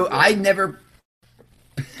happy. So I never...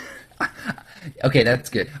 Okay, that's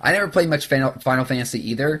good. I never played much Final Fantasy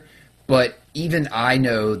either, but even I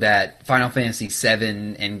know that Final Fantasy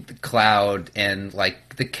VII and Cloud and,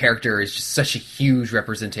 like, the character is just such a huge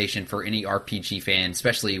representation for any RPG fan,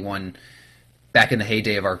 especially one back in the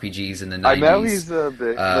heyday of RPGs in the 90s. I know he's the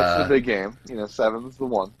big. That's the big game. You know, 7's the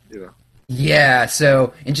one. You know. Yeah,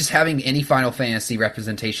 so, and just having any Final Fantasy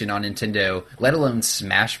representation on Nintendo, let alone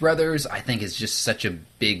Smash Brothers, I think is just such a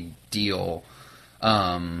big deal.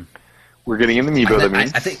 We're getting an amiibo. That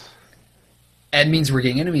means I think it means we're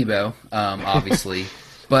getting an amiibo, obviously,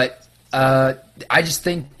 but I just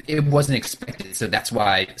think it wasn't expected, so that's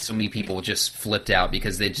why so many people just flipped out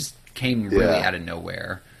because they just came really out of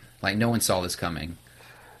nowhere. Like no one saw this coming.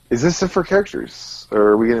 Is this it for characters, or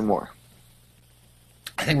are we getting more?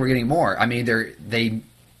 I think we're getting more. I mean,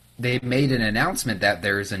 they made an announcement that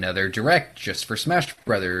there's another Direct just for Smash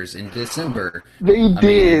Brothers in December. They did.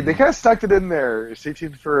 mean- They kind of stuck it in there. Stay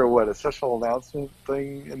tuned for a special announcement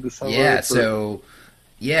thing in December. Yeah, so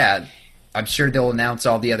yeah, I'm sure they'll announce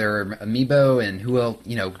all the other amiibo and who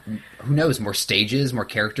knows, more stages, more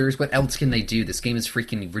characters. What else can they do? This game is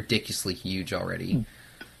freaking ridiculously huge already.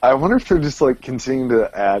 I wonder if they're just like continuing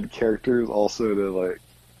to add characters also to like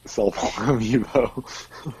sell more amiibo.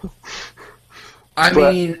 I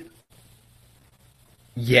But- mean,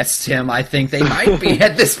 yes, Tim, I think they might be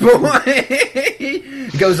at this point.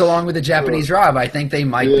 It goes along with the Japanese Rob. I think they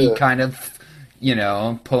might be Yeah. kind of,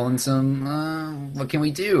 pulling some, what can we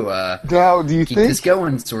do? Now, do you Keep think this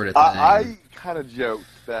going sort of thing. I kind of joked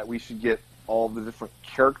that we should get all the different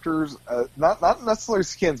characters, not necessarily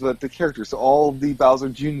skins, but the characters. So all the Bowser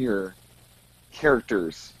Jr.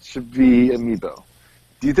 characters should be amiibo.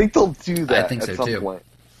 Do you think they'll do that think at so, some too. point?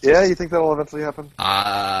 Yeah, you think that'll eventually happen?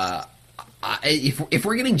 If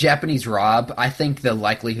we're getting Japanese Rob, I think the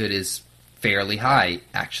likelihood is fairly high,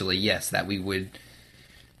 actually, yes, that we would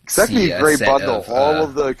That'd be see a great set bundle. of, All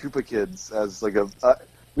of the Koopa Kids as like a.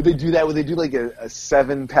 Would they do that? Would they do like a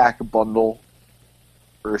 7-pack bundle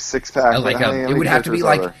or a 6-pack? it would have to be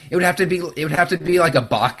like it would have to be like a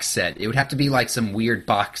box set. It would have to be like some weird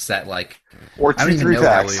box set, like or I don't even 2-3 know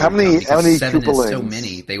packs. how How many? because How many 7 Koopa is so Lings?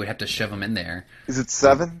 many. They would have to shove them in there. Is it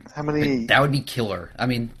 7? How many? That would be killer. I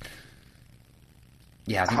mean,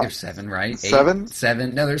 yeah, I think there's 7, right? 7?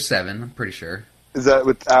 7? No, there's 7. I'm pretty sure. Is that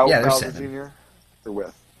without Yeah, there's Bowser 7. Jr. or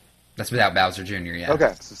with? That's without Bowser Jr. Yeah.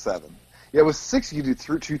 Okay, so 7. Yeah, with 6 you could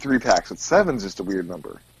do 2-3 packs. With 7's just a weird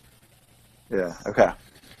number. Yeah. Okay.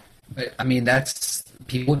 I mean, that's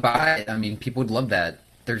people would buy it. I mean, people would love that.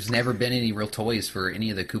 There's never been any real toys for any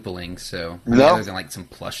of the Koopalings, so I mean, No. other than like some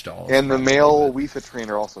plush dolls. And the probably, male but- Wii Fit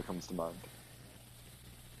trainer also comes to mind.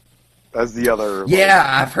 as the other. Yeah,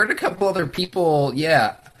 I've heard a couple other people.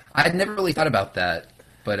 Yeah, I'd never really thought about that,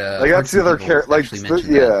 but like that's the other character. Like,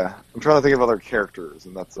 that. I'm trying to think of other characters,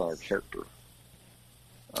 and that's another character.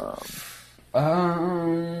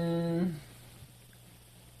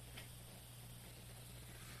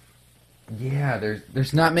 Yeah,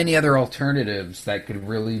 there's not many other alternatives that could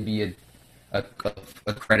really be a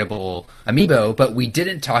credible amiibo, but we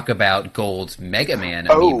didn't talk about Gold's Mega Man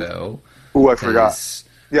amiibo. Oh, I forgot.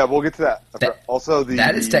 Yeah, we'll get to that. Also, the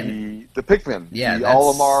Pikmin. Yeah, the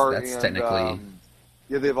Olimar. That's and, technically.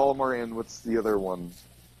 Yeah, they have Olimar and what's the other one?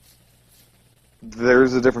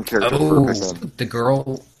 There's a different character for Pikmin. The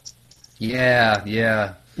girl. Yeah.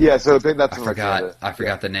 Yeah, so I think that's. I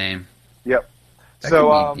forgot the name. Yep.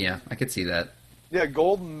 I could see that. Yeah,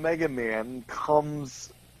 Gold Mega Man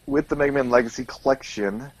comes with the Mega Man Legacy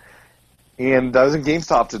Collection, and I was in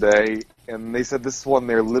GameStop today, and they said this one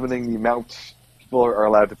they're limiting the amount people are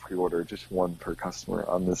allowed to pre-order, just one per customer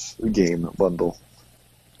on this game bundle.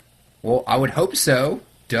 Well, I would hope so.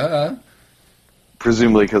 Duh.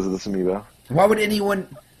 Presumably because of this amiibo. Why would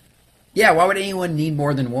anyone need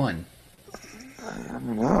more than one? I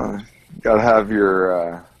don't know. You gotta have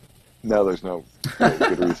your. No, there's no really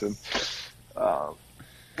good reason. I'd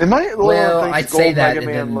say that, and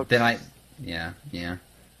then I. Yeah.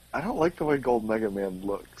 I don't like the way Gold Mega Man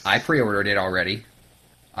looks. I pre-ordered it already.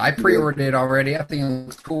 I think it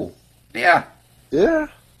looks cool. Yeah. Yeah.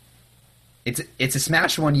 It's a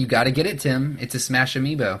Smash one. You got to get it, Tim. It's a Smash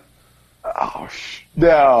amiibo. Oh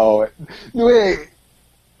no! Wait.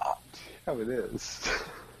 Oh, damn, it is.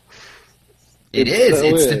 It is.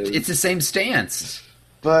 It's the same stance.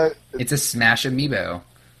 But it's a Smash amiibo.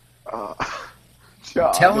 John,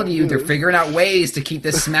 I'm telling you, they're figuring out ways to keep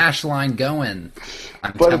this Smash line going.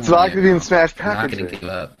 But it's not going to be in Smash packaging. I'm not going to give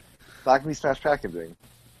up. It's not going to be Smash packaging.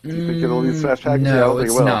 Do you think it'll be Smash packaging? No,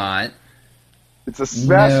 it's not. It's a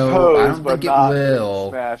Smash pose, I don't but think not it will.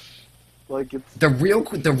 Smash. Like it's the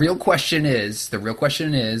real question is,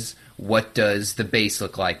 what does the base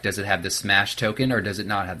look like? Does it have the Smash token, or does it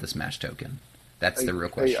not have the Smash token? That's the real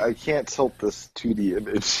question. I can't tilt this 2D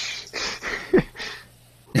image.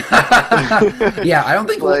 Yeah, I don't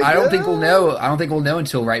think we'll know. I don't think we'll know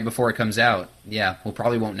until right before it comes out. Yeah, we'll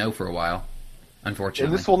probably won't know for a while. Unfortunately,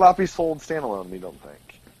 and this will not be sold standalone. We don't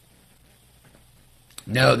think.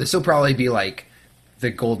 No, this will probably be like the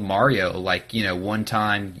Gold Mario, like one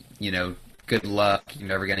time, good luck, you're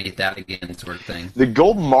never gonna get that again, sort of thing. The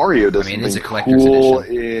Gold Mario does it's a something collector's cool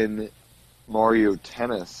edition. In Mario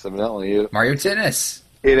Tennis, evidently. Mario Tennis.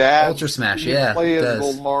 It adds Ultra Smash, you yeah. Play it as does.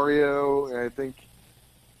 Gold Mario, and I think,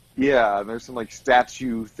 and there's some like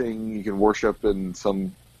statue thing you can worship in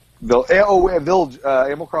some. Village,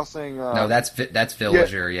 Animal Crossing. No, that's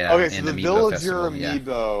Villager, yeah. Okay, so and the Villager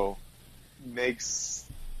amiibo makes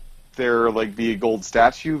there be a gold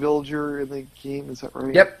statue Villager in the game. Is that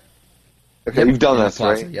right? Yep. Okay, you've done this,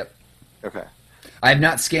 right? Yep. Okay. I have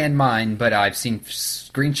not scanned mine, but I've seen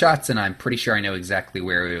screenshots, and I'm pretty sure I know exactly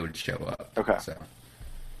where it would show up. Okay. So.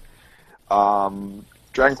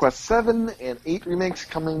 Dragon Quest 7 and 8 remakes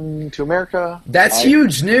coming to America. That's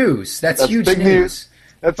huge news. That's huge big news.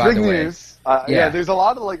 That's big news. Yeah, there's a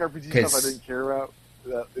lot of RPG stuff I didn't care about.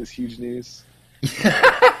 That is huge news.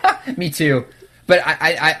 Me too. But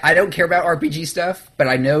I don't care about RPG stuff, but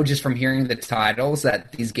I know just from hearing the titles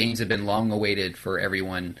that these games have been long awaited for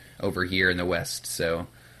everyone over here in the West, so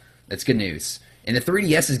that's good news. And the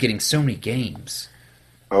 3DS is getting so many games.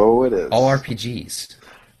 Oh, it is. All RPGs.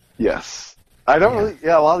 Yes. I don't really...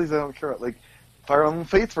 Yeah, a lot of these I don't care about. Like, Fire Emblem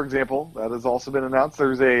Fates, for example, that has also been announced.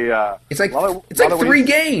 There's a... it's like three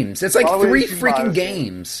games. It's like three freaking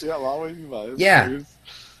games. Yeah, a lot of ways you buy it. Yeah.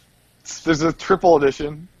 There's a triple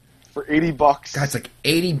edition for $80. God, it's like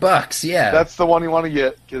 $80, yeah. That's the one you want to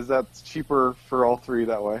get, because that's cheaper for all three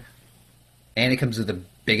that way. And it comes with a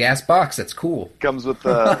big-ass box. That's cool. Comes with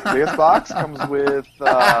the biggest box. Comes with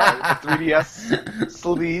a 3DS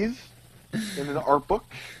sleeve and an art book.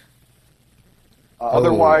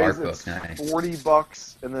 Otherwise, art book, it's nice.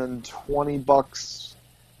 $40 and then $20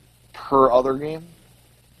 per other game.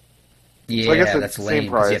 Yeah, so I guess that's lame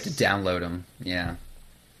because you have to download them. Yeah.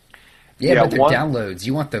 Yeah, but they're downloads.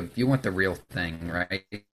 You want the real thing, right?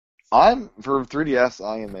 For 3DS.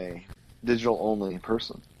 I am a digital only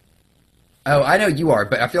person. Oh, I know you are,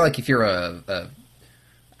 but I feel like if you're I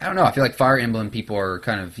don't know. I feel like Fire Emblem people are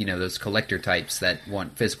kind of those collector types that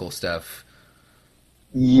want physical stuff.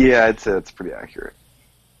 Yeah, I'd say that's pretty accurate.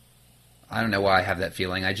 I don't know why I have that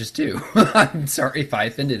feeling. I just do. I'm sorry if I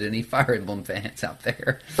offended any Fire Emblem fans out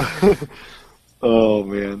there. Oh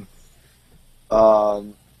man.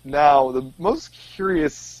 Now the most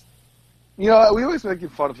curious. You know, we always make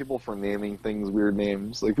fun of people for naming things weird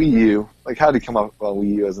names, like Wii U. Like, how did he come up with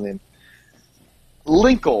Wii U as a name?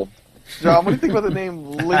 Linkle. John, what do you think about the name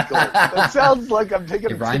Linkle? That sounds like I'm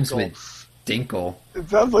taking a rhymes tinkle. with Dinkle. It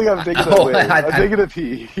sounds like I'm taking a wave. I'm taking a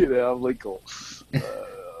pee. You know, Linkle.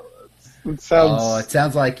 It sounds. Oh, it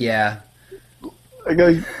sounds like, yeah. I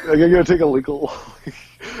gotta go take a Linkle.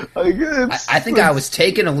 I think I was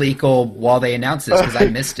taking a Leakle while they announced this because I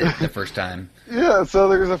missed it the first time. Yeah, so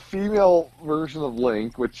there's a female version of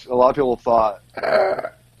Link, which a lot of people thought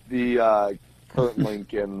the current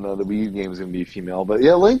Link in the Wii U game is going to be female. But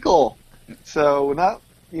yeah, Linkle. So not,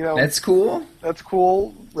 you know. That's cool. That's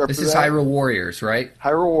cool. This is Hyrule Warriors, right?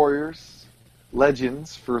 Hyrule Warriors.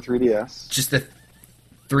 Legends for 3DS. Just the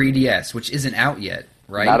 3DS, which isn't out yet,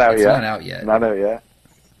 right? Not out it's yet. Not out yet. Not out yet.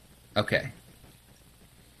 Okay.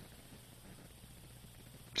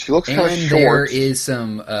 She looks kind of short. And there is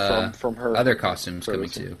some from her other costumes coming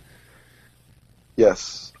too.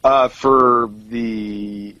 Yes. For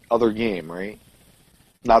the other game, right?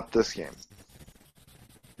 Not this game.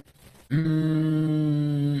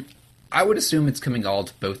 I would assume it's coming all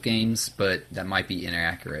to both games, but that might be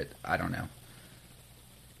inaccurate. I don't know.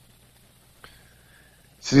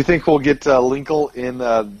 So do you think we'll get Linkle in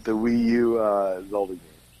the Wii U Zelda game?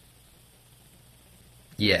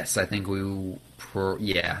 Yes, I think we will.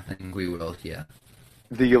 I think we will, yeah. Do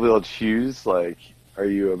you think you'll be able to choose, like, are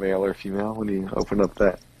you a male or female when you open up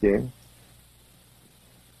that game?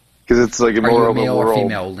 Because it's like a more open male world. or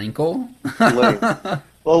female Linkle? Link.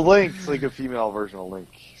 Well, Link's like a female version of Link,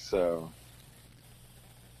 so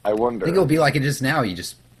I wonder. I think it'll be like it is now. You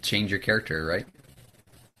just change your character, right?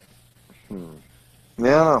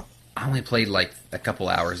 Yeah. I only played like a couple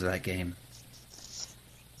hours of that game.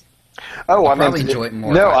 Oh, I'll I meant probably enjoy it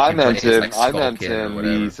more. No, if I can meant play it as, him. like, I Skull meant Kid or him.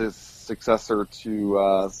 whatever. He's his successor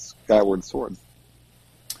to Skyward Sword.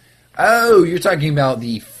 Oh, you're talking about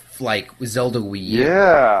the like Zelda Wii U.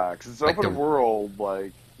 Yeah, because it's Like open the- world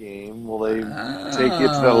like game. Will they take it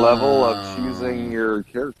to the level of choosing your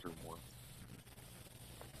character more?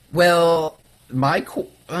 Well,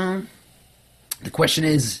 the question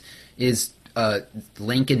is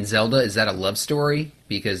Link and Zelda, is that a love story?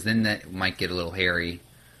 Because then that might get a little hairy.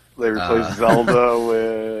 They replace Zelda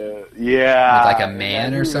with With like a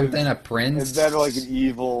man or something, a prince. Is that like an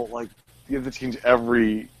evil? Like you have to change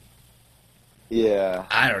every. Yeah.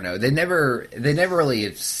 I don't know. They never really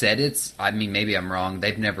have said it's. I mean, maybe I'm wrong.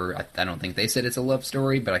 They've never. I don't think they said it's a love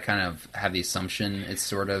story, but I kind of have the assumption it's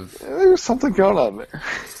sort of There's something going on there.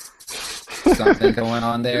 something going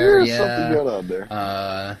on there. There's Yeah. something going on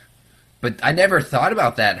there. But I never thought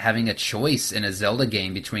about that, having a choice in a Zelda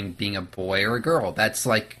game between being a boy or a girl. That's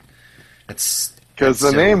Because the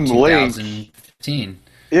so name Link. 2015.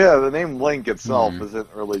 Yeah, the name Link itself isn't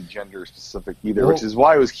really gender specific either, Well, which is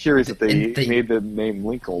why I was curious that they and they- made the name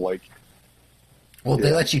Linkle. Like, Well, they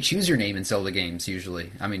Yeah. let you choose your name in Zelda games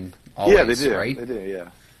usually. I mean, always, yeah, they do. right? They do. Yeah.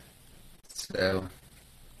 So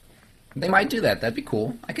they might do that. That'd be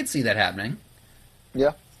cool. I could see that happening.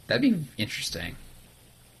 Yeah. That'd be interesting.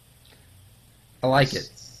 I like it.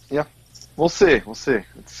 Yeah. We'll see. We'll see.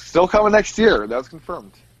 It's still coming next year. That was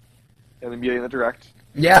confirmed. And then in the Direct.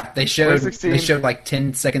 Yeah, they showed 2016. like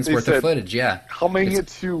 10 seconds They worth of said, footage. Yeah, Coming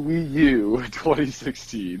It's- to Wii U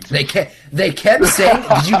 2016. they kept saying.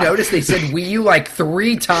 Did you notice they said Wii U like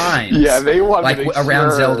 3 times? Yeah, they want like to make around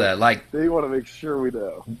sure, Zelda. Like, They want to make sure we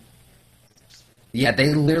know. yeah,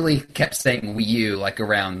 they literally kept saying Wii U like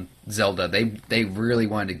around Zelda. They really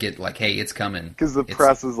wanted to get like, hey, it's coming. Because the It's-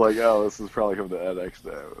 press is like, oh, this is probably coming to NX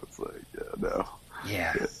now. It's like, yeah, no.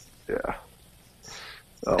 Yeah. Yeah.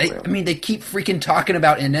 Oh, They, man. I mean, they keep freaking talking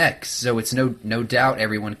about NX, so it's no doubt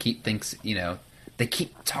everyone thinks they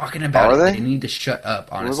keep talking about Are it. they? They need to shut up.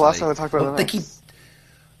 Honestly, When was the last time they talked about They NX? keep.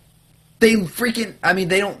 They freaking. I mean,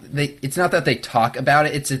 they don't. It's not that they talk about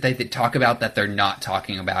it. It's that they talk about that they're not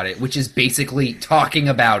talking about it, which is basically talking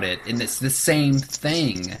about it, and it's the same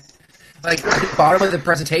thing. Like at the bottom of the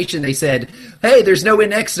presentation, they said, "Hey, there's no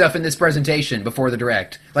NX stuff in this presentation before the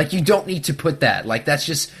Direct." Like, you don't need to put that. Like, that's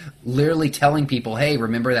just literally telling people, "Hey,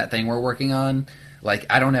 remember that thing we're working on?" Like,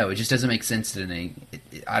 I don't know. It just doesn't make sense to me.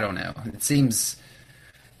 I don't know. It seems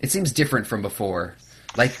different from before.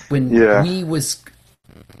 Like when Yeah. we was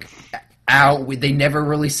out, they never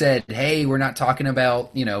really said, "Hey, we're not talking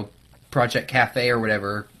about Project Cafe or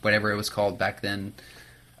whatever it was called back then."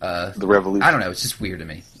 The Revolution. I don't know. It's just weird to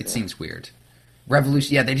me. It seems weird.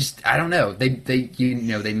 Revolution. Yeah, they just. I don't know. They they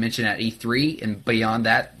mention at E3 and beyond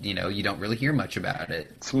that, you don't really hear much about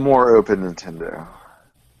it. It's more open Nintendo.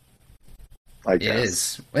 I guess. It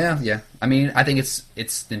is. Well, yeah. I mean, I think it's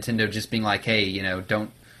Nintendo just being like, hey,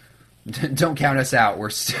 don't Don't count us out. We're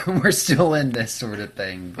still in this sort of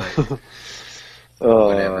thing, but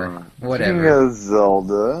whatever. Speaking of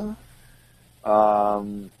Zelda,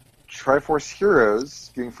 Triforce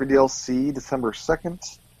Heroes getting free DLC December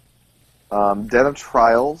 2nd. Den of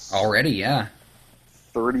Trials Already, yeah.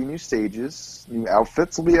 30 new stages. New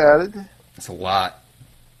outfits will be added. That's a lot.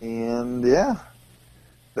 And yeah,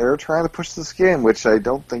 they're trying to push this game, which I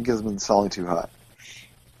don't think has been selling too hot.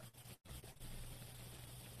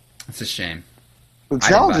 It's a shame. The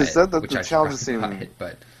challenges it, the challenges seem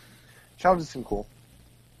challenges seem cool.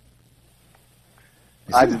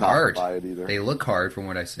 I did not buy it either. They look hard from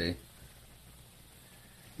what I see.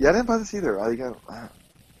 Yeah, I didn't buy this either. I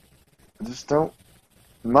just don't.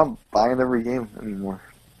 I'm not buying every game anymore.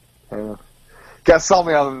 I don't know. Gotta sell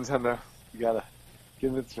me on Nintendo. You gotta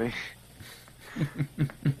convince me.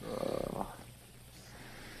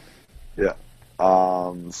 Yeah.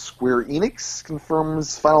 Square Enix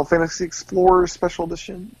confirms Final Fantasy Explorer Special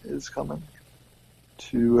Edition is coming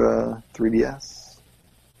to 3DS.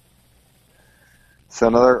 So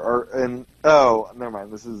never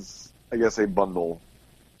mind. This is, I guess, a bundle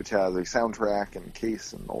which has a soundtrack and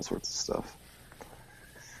case and all sorts of stuff.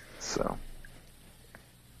 So,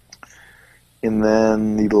 and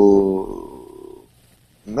then the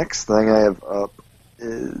next thing I have up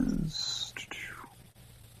is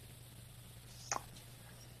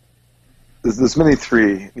this Mini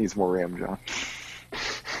 3 needs more RAM, John.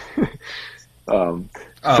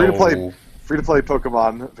 Free to play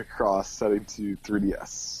Pokemon Picross setting to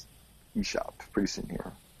 3DS eShop pretty soon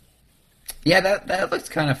here. Yeah, that looks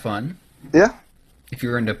kind of fun. Yeah, if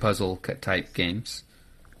you're into puzzle type games.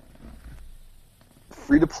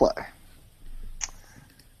 Free to play.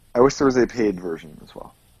 I wish there was a paid version as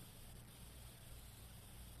well.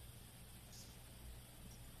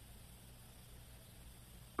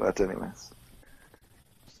 But anyways.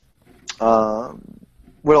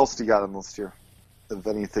 What else do you got on the list here? Of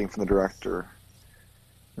anything from the director?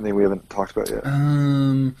 Anything we haven't talked about yet?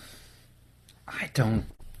 I don't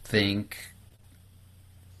think...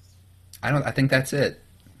 I think that's it.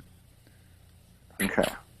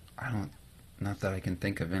 Okay. Not that I can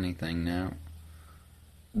think of anything now.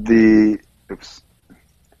 Oops.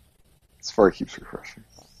 Safari keeps refreshing.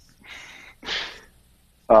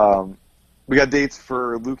 We got dates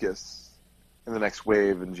for Lucas in the next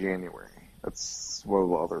wave in January. That's one of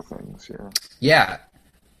the other things here. Yeah.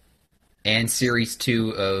 And Series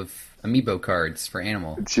 2 of Amiibo cards for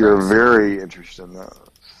Animal. You're very interested in those.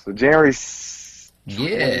 So January...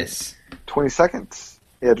 Yes. 22nd.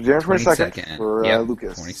 Yeah, January 22nd for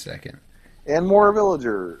Lucas. 22nd. And more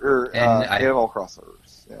Villager, Animal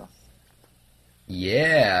Crossovers. Yeah.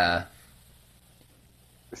 Yeah.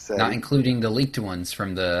 Not including the leaked ones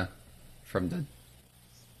from the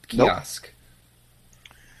kiosk. Nope.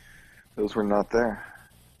 Those were not there.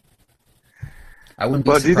 I wouldn't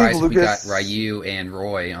be surprised if we got Ryu and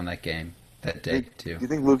Roy on that game that day, too. Do you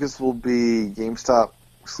think Lucas will be GameStop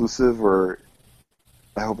exclusive, or...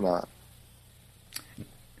 I hope not.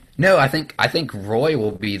 No, I think Roy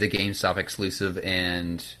will be the GameStop exclusive,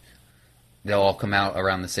 and they'll all come out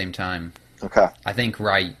around the same time. Okay. I think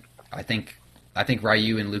Ryu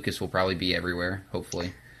and Lucas will probably be everywhere,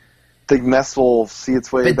 hopefully. Think NES will see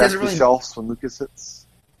its way back to the shelves when Lucas hits?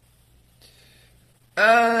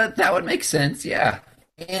 That would make sense, yeah.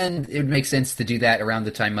 And it would make sense to do that around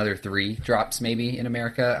the time Mother 3 drops, maybe, in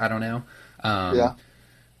America. I don't know. Yeah.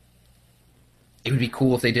 It would be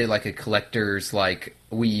cool if they did, like, a collector's, like,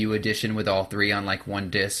 Wii U edition with all three on, like, one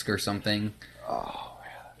disc or something. Oh,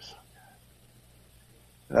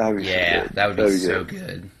 man, that would be so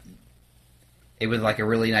good. It was, like, a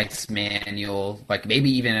really nice manual, like, maybe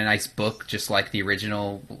even a nice book, just like the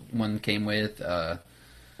original one came with. Yeah,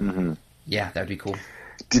 that would be cool.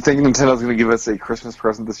 Do you think Nintendo's going to give us a Christmas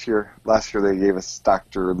present this year? Last year they gave us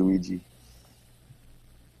Dr. Luigi.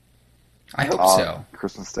 I hope so.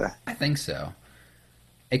 Christmas Day. I think so.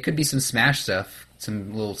 It could be some Smash stuff,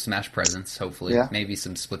 some little Smash presents, hopefully. Yeah. Maybe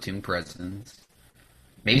some Splatoon presents.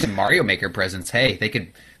 Maybe some Mario Maker presents. Hey, they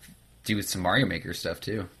could do some Mario Maker stuff,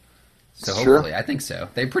 too. So hopefully, I think so.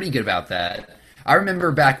 They're pretty good about that. I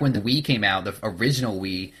remember back when the Wii came out, the original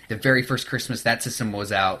Wii, the very first Christmas that system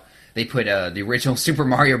was out, they put the original Super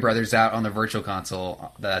Mario Brothers out on the Virtual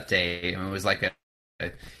Console that day. And it was like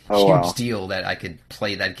a huge deal that I could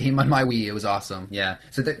play that game on my Wii. It was awesome. Yeah.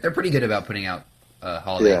 So they're pretty good about putting out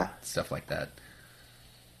holiday stuff like that.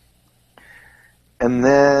 And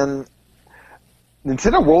then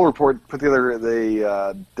Nintendo World Report put together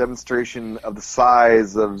the demonstration of the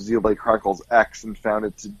size of Xenoblade Chronicles X and found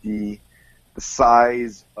it to be the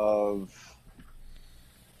size of...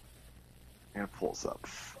 I'm going to pull this up.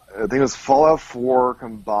 I think it was Fallout 4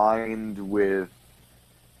 combined with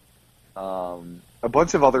a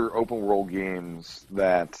bunch of other open world games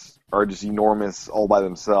that are just enormous all by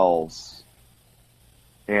themselves.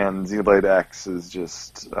 And Xenoblade X is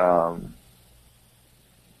just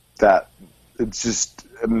that it's just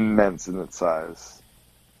immense in its size.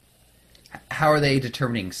 How are they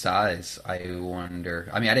determining size? I wonder.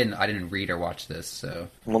 I mean, I didn't read or watch this, so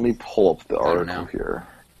Let me pull up the I don't article know. here.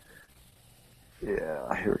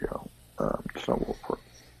 Yeah, here we go. Chernobyl report.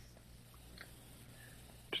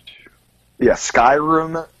 Yeah,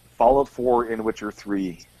 Skyrim, Fallout 4, and Witcher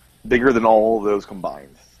 3. Bigger than all of those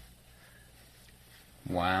combined.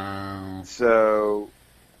 wow, So,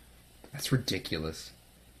 that's ridiculous.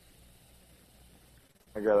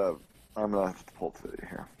 I'm gonna have to pull up the video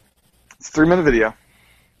here. It's a 3-minute video.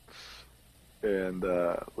 And,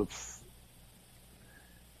 let's...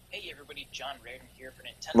 Hey everybody, John Reardon here for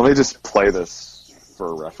Nintendo. Let me just play this for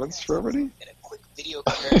a reference for everybody. In a quick video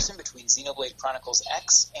comparison between Xenoblade Chronicles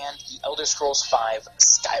X and The Elder Scrolls V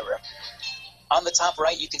Skyrim. On the top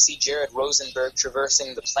right, you can see Jared Rosenberg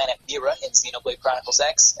traversing the planet Mira in Xenoblade Chronicles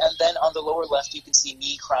X, and then on the lower left, you can see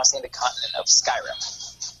me crossing the continent of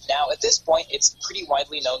Skyrim. Now, at this point, it's pretty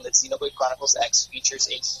widely known that Xenoblade Chronicles X features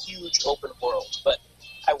a huge open world, but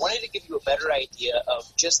I wanted to give you a better idea of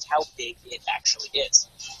just how big it actually is.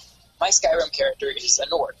 My Skyrim character is a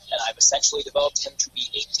Nord, and I've essentially developed him to be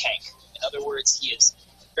a tank. In other words, he is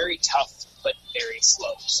very tough, but very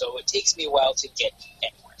slow, so it takes me a while to get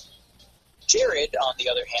anywhere. Jared, on the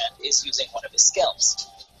other hand, is using one of his skills.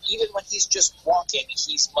 Even when he's just walking,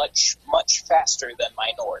 he's much, much faster than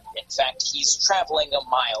my Nord. In fact, he's traveling a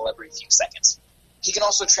mile every few seconds. He can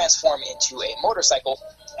also transform into a motorcycle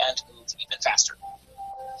and move even faster.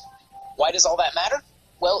 Why does all that matter?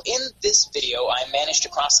 Well, in this video, I managed to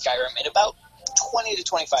cross Skyrim in about 20 to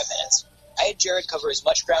 25 minutes. I had Jared cover as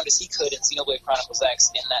much ground as he could in Xenoblade Chronicles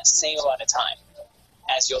X in that same amount of time.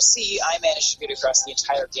 As you'll see, I managed to get across the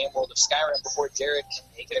entire game world of Skyrim before Jared can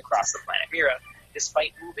make it across the planet Mira,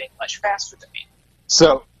 despite moving much faster than me.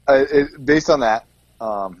 So, based on that,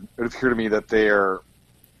 it would appear to me that they're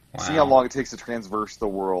seeing how long it takes to traverse the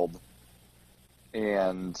world,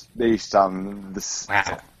 and based on this,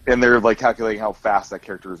 Wow. and they're like calculating how fast that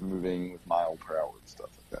character is moving with mile per hour and stuff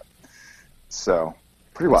like that. So,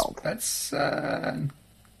 pretty wild. That's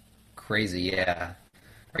crazy. Yeah.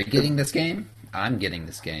 Are you getting this game? I'm getting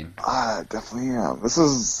this game. Definitely am. This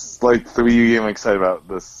is like the Wii U game I'm excited about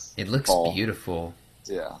this It looks fall. beautiful.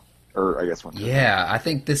 Yeah. Or I guess winter. Yeah, I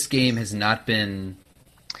think this game has not been.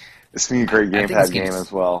 It's been a great I think gamepad this game game's-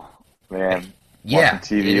 as well. Man. Yeah,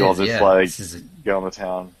 Watching TV it while is, just yeah. like This is going to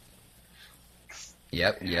town.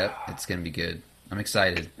 Yep. It's gonna be good. I'm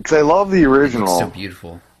excited. Because I love the It original. looks so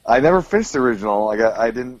beautiful. I never finished the original.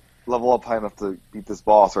 I didn't level up high enough to beat this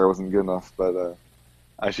boss, or I wasn't good enough. But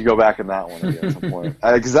I should go back in that one again at some point.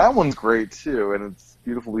 Because that one's great too, and it's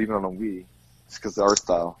beautiful even on a Wii, just because the art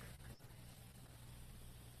style.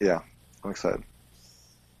 Yeah, I'm excited.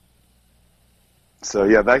 So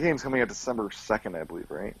yeah, that game's coming out December 2nd, I believe,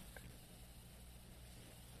 right?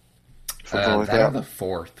 Something like That that. or the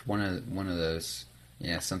 4th, one of those.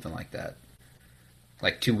 Yeah, something like that.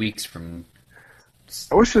 Like 2 weeks from.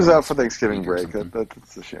 I wish it was out for Thanksgiving week or break. something.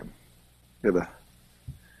 That's a shame. We're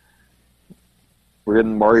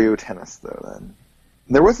getting Mario Tennis though. Then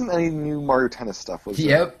there wasn't any new Mario Tennis stuff, was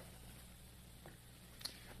there?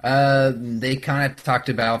 Yep. They kind of talked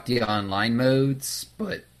about the online modes,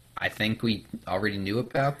 but I think we already knew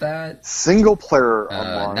about that. Single player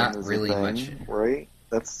online not is really a thing, much. right?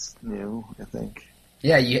 That's new, I think.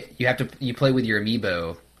 Yeah, you have to play with your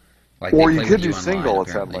amiibo. Like Or they you play could with do online, single. It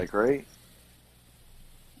sounded apparently. like, right?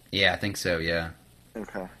 Yeah, I think so. Yeah.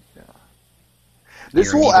 Okay, yeah.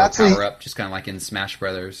 This Your will amiibo actually. power up, just kind of like in Smash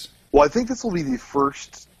Brothers. Well, I think this will be the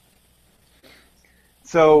first.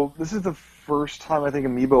 So this is the first time I think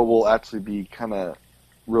Amiibo will actually be kind of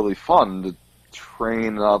really fun to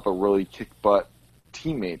train up a really kick butt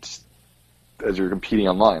teammates as you're competing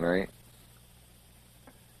online, right?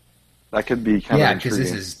 That could be kind Yeah, of because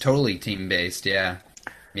intriguing. this is totally team based. Yeah.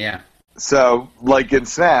 So, like in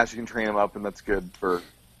Smash, you can train them up, and that's good for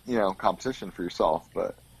competition for yourself.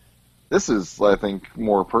 But this is, I think,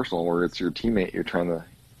 more personal, where it's your teammate you're trying to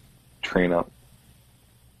train up.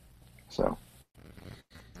 So.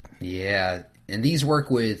 Yeah, and these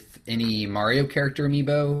work with any Mario character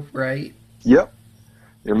amiibo, right? Yep.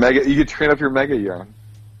 Your Mega, you could train up your Mega Yarn.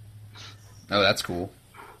 Oh, that's cool.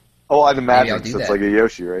 Oh, I'd I'll imagine do so it's that. like a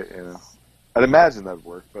Yoshi, right? I'd imagine that'd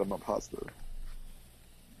work, but I'm not positive.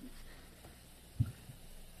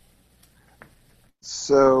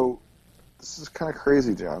 So, this is kind of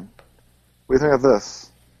crazy, John. What do you think of this?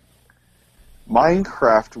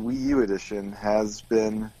 Minecraft Wii U Edition has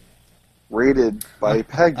been rated by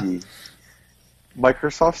Peggy,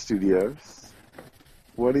 Microsoft Studios.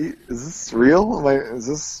 Is this real?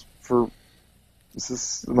 It's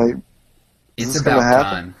about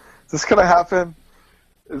time. Is this gonna happen?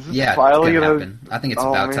 Is this Yeah, finally it's gonna gonna happen. I think it's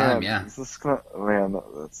about time, yeah. Is this gonna,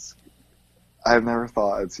 that's, I've never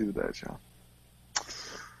thought I'd see the day, John.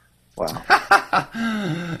 Wow.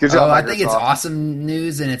 Good job, I think it's Microsoft. awesome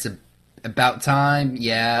news, and it's about time.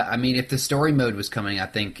 Yeah, I mean, if the story mode was coming, I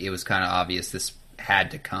think it was kind of obvious this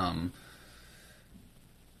had to come.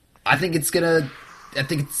 I think this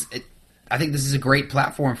is a great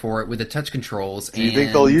platform for it with the touch controls. Do you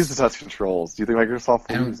think they'll use the touch controls? Do you think Microsoft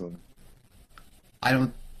will use them? I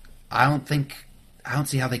don't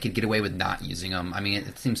see how they could get away with not using them. I mean,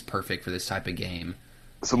 it seems perfect for this type of game.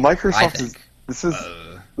 So I Microsoft think. This is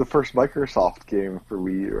the first Microsoft game for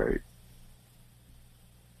Wii U, right?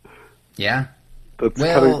 Yeah. That's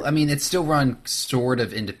Well, I mean, it's still run sort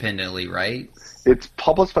of independently, right? it's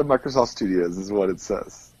published by Microsoft Studios, is what it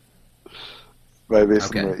says.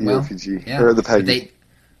 Based on the EOPG or the PEGI.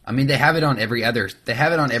 They have it on every other. They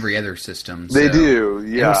have it on every other system. They so do,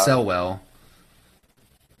 yeah. It'll sell well.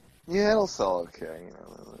 Yeah, it'll sell okay.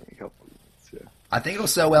 A couple months, yeah. I think it'll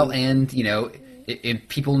sell well, and if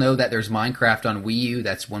people know that there's Minecraft on Wii U,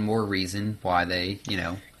 that's one more reason why they,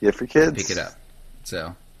 for kids, pick it up.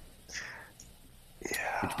 So,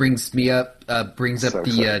 yeah. which brings up So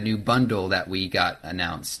the new bundle that we got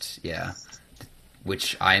announced. Yeah,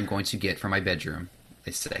 which I am going to get for my bedroom.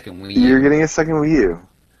 A second Wii U. You're getting a second Wii U.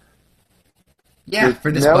 Yeah,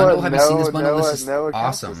 for this bundle. Have you seen this bundle? This is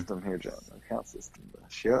awesome. System here, John. No account system.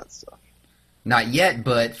 Share that stuff. Not yet,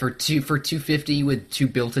 but for $250 with 2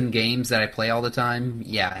 built-in games that I play all the time,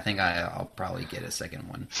 yeah, I think I'll probably get a second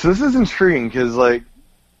one. So this is intriguing because,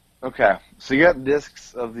 okay, so you got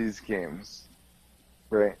discs of these games,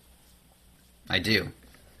 right? I do.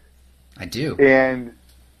 And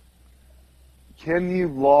can you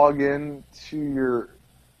log in to your,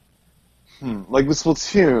 like with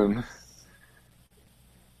Splatoon?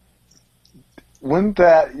 Wouldn't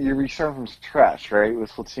that you restart from scratch, right, with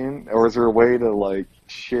Splatoon? Or is there a way to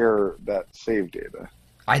share that save data?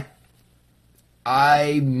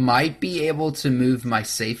 I might be able to move my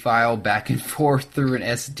save file back and forth through an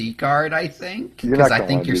SD card, I think. Because I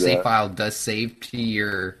think your save file does save to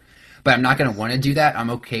your... But I'm not going to want to do that. I'm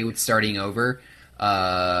okay with starting over.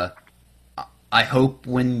 I hope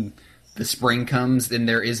when the spring comes and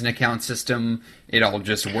there is an account system, it all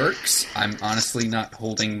just works. I'm honestly not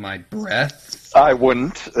holding my breath. I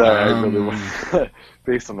wouldn't. I really wouldn't.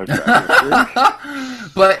 Based on the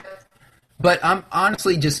graphics. But I'm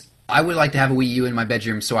honestly I would like to have a Wii U in my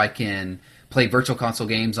bedroom so I can play Virtual Console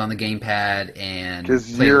games on the gamepad and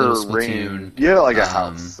play a little Splatoon. You have a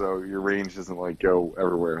house, so your range doesn't go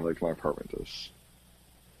everywhere like my apartment does.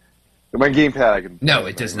 My gamepad, I can. No,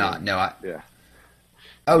 it does not. No, yeah.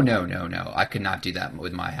 Oh no! I could not do that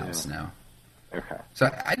with my house. Yeah. No. Okay. So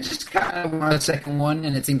I just kind of want a second one,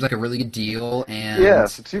 and it seems like a really good deal. And yeah,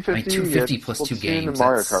 so $250 plus Splatoon 2 games. And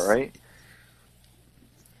Mario Kart, right?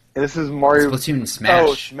 And this is Mario Splatoon and Smash.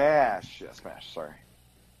 Oh, Smash. Yeah, Smash. Sorry.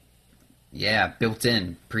 Yeah, built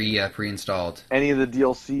in, pre-installed. Any of the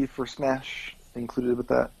DLC for Smash included with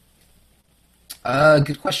that?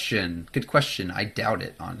 Good question. I doubt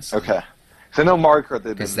it, honestly. Okay. Because I know Mario Kart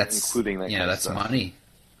they've been including that. That's money.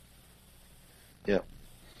 Yep.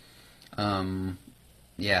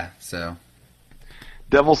 Yeah. So.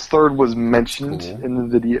 Devil's Third was mentioned in the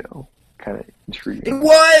video. Kind of intriguing. It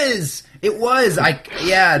was. That was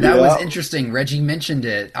interesting. Reggie mentioned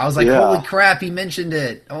it. I was like, holy crap, he mentioned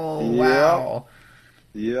it. Oh wow.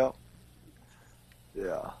 Yeah.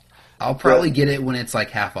 I'll probably get it when it's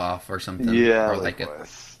half off or something. Yeah. Or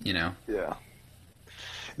Yeah.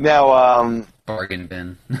 Now, bargain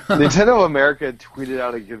bin. Nintendo America tweeted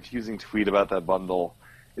out a confusing tweet about that bundle.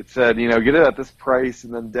 It said, get it at this price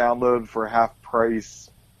and then download for half price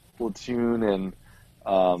Splatoon and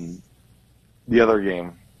the other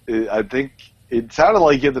game. I think it sounded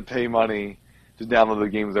like you had to pay money to download the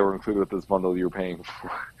games that were included with this bundle you were paying for.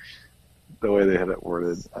 The way they had it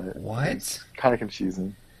worded. What? Kind of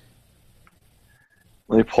confusing.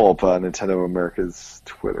 Let me pull up Nintendo America's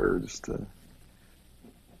Twitter just to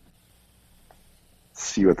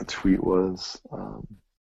see what the tweet was.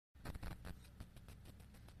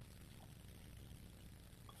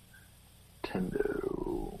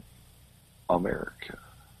 Nintendo America.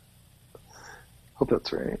 Hope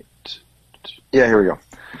that's right. Yeah, here we go.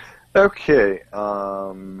 Okay.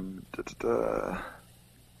 Oh,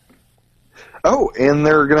 and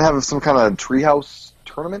they're going to have some kind of treehouse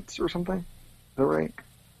tournament or something? Is that right?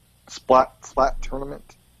 Splat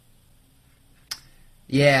tournament.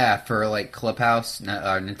 Yeah, for like Clubhouse,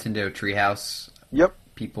 Nintendo Treehouse. Yep.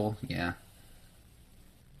 People, yeah.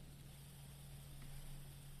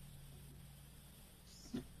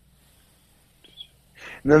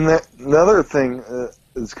 And then the other thing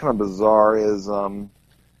is kind of bizarre is the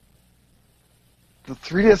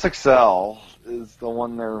 3DS XL is the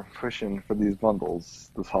one they're pushing for these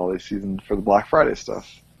bundles this holiday season for the Black Friday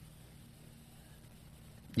stuff.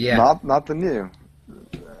 Yeah. Not the new.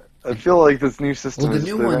 I feel like this new system. Well, the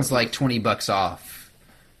new one's like $20 off.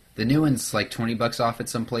 The new one's like $20 off at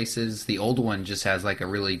some places. The old one just has like a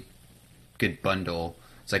really good bundle.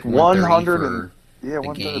 It's like $130 for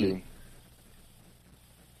the game.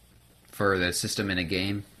 For the system in a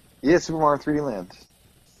game. Yeah, Super Mario 3D Land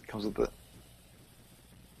comes with it.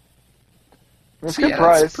 It's a good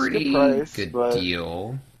price. It's pretty good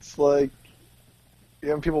deal. It's like,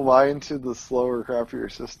 people buy into the slower,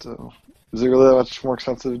 crappier system. Is it really that much more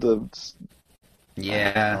expensive to?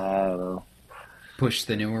 Yeah. I don't know. Push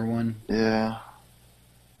the newer one. Yeah.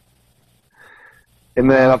 And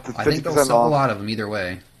then up to 50% off. I think they'll sell a lot of them either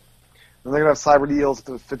way. And they're gonna have cyber deals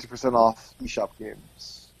to 50% off eShop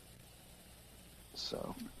games.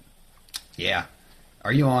 So. Yeah.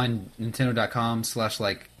 Are you on Nintendo.com /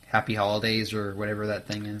 like Happy Holidays or whatever that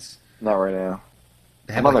thing is? Not right now.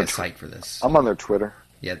 They have like a site for this. I'm on their Twitter.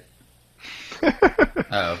 Yeah.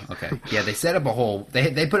 Oh, okay. Yeah, they set up a whole.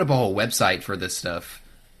 They put up a whole website for this stuff.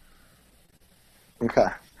 Okay.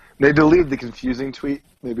 They deleted the confusing tweet,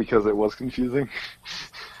 maybe because it was confusing.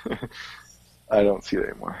 I don't see it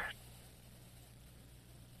anymore.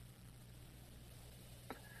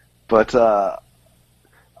 But I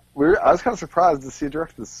was kind of surprised to see a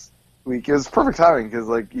direct this week. It was perfect timing because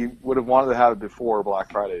like you would have wanted to have it before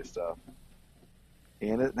Black Friday stuff,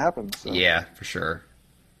 and it happened. So. Yeah, for sure.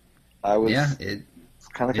 I was. Yeah, it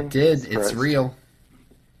did. Surprised. It's real.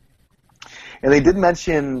 And they did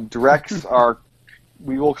mention directs are.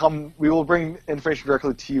 We will bring information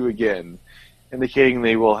directly to you again, indicating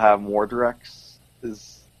they will have more directs.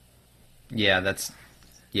 That's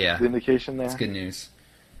the indication there. That's good news.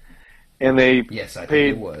 And they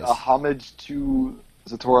paid a homage to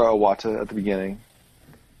Satoru Iwata at the beginning.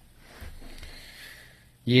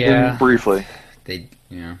 Yeah, and briefly.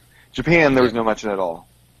 Japan, there was no mention at all,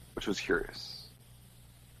 which was curious.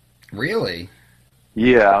 Really?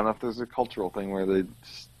 Yeah, I don't know if there's a cultural thing where they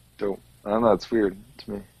just don't. I don't know. It's weird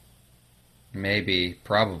to me. Maybe,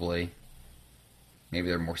 probably. Maybe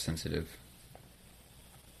they're more sensitive.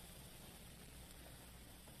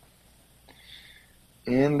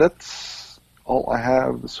 And that's all I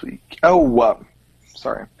have this week. Oh,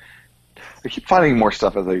 sorry. I keep finding more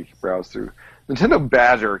stuff as I browse through. Nintendo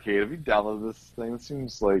Badge Arcade. Have you downloaded this thing? It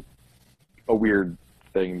seems like a weird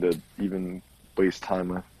thing to even waste time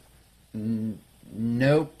with.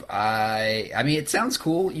 Nope. I mean, it sounds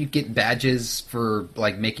cool. You get badges for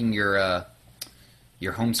like making your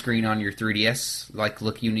home screen on your 3DS like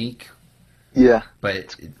look unique. Yeah, but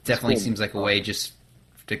it definitely seems like a way just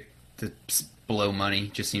to blow money.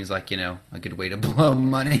 Just seems like a good way to blow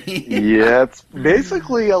money. Yeah, it's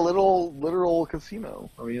basically a literal casino.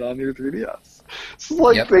 I mean, on your 3DS. It's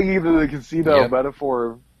like taking the casino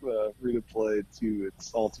metaphor of free to play to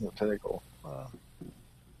its ultimate pinnacle.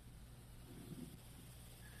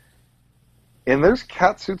 And there's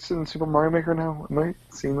cat suits in Super Mario Maker now. Am I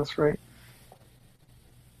seeing this right?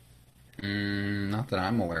 Not that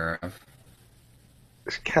I'm aware of.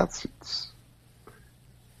 There's cat suits.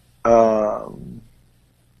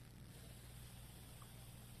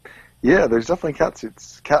 Yeah, there's definitely cat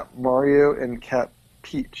suits. Cat Mario and Cat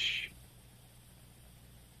Peach.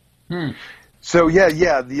 So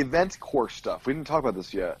yeah, the event course stuff. We didn't talk about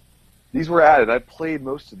this yet. These were added. I played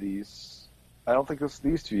most of these. I don't think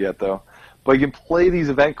these two yet, though. But you can play these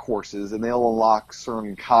event courses, and they'll unlock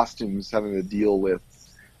certain costumes having to deal with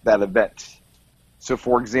that event. So,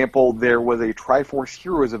 for example, there was a Triforce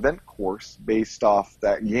Heroes event course based off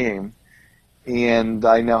that game, and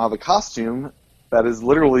I now have a costume that is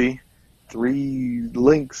literally 3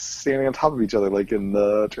 links standing on top of each other, like in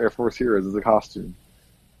the Triforce Heroes as a costume,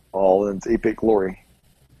 all in its 8-bit glory.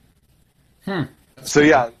 So,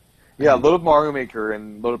 yeah, load up Mario Maker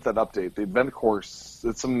and load up that update. The event course,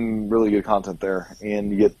 it's some really good content there,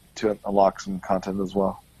 and you get to unlock some content as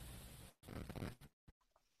well.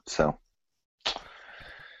 So, I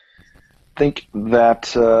think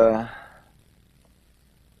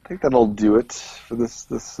that'll do it for this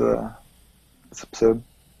episode.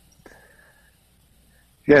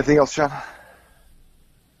 You got anything else, John?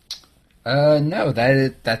 No,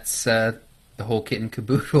 that's the whole kit and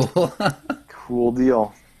caboodle. Cool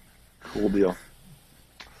deal.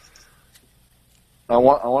 I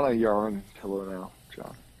want a yarn pillow now,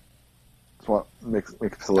 John. Just want make a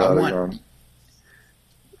pillow out of yarn.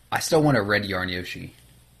 I still want a red yarn Yoshi.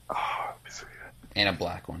 Oh, that'd be so good. And a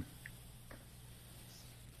black one.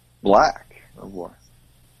 Black? Oh boy.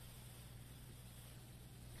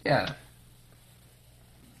 Yeah.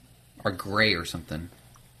 Or gray or something.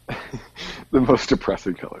 The most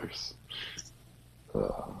depressing colors.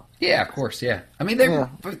 Yeah, of course, yeah. I mean,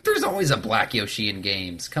 there's always a black Yoshi in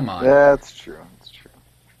games. Come on. Yeah, that's true.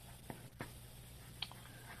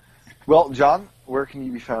 Well, John, where can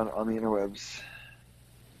you be found on the interwebs?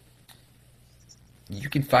 You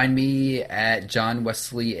can find me at John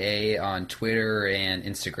Wesley A on Twitter and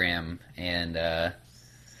Instagram, and on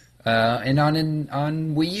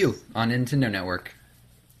Wii U on Nintendo Network.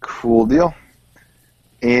 Cool deal.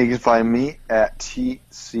 And you can find me at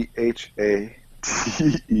TCHATEN.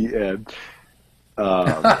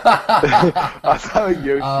 I was having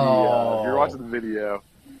Yoshi. If you're watching the video,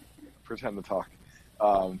 pretend to talk.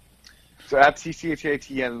 So at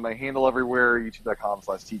TCHATN, my handle everywhere,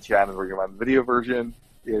 youtube.com/TChat is where you can find the video version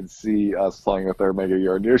and see us playing with our Mega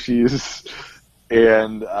Yarn Yoshis.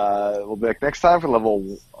 And we'll be back next time for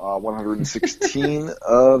level 116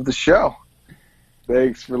 of the show.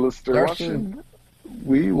 Thanks for listening and watching.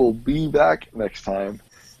 We will be back next time.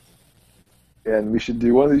 And we should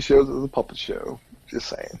do one of these shows as a puppet show. Just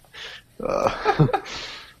saying.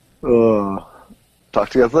 Talk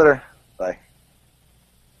to you guys later. Bye.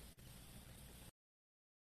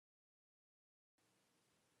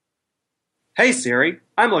 Hey Siri,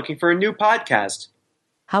 I'm looking for a new podcast.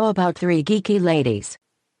 How about Three Geeky Ladies?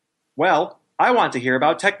 Well, I want to hear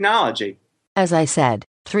about technology. As I said,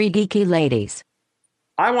 Three Geeky Ladies.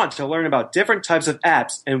 I want to learn about different types of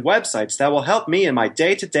apps and websites that will help me in my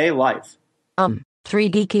day-to-day life.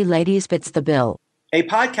 Three Geeky Ladies fits the bill. A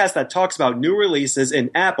podcast that talks about new releases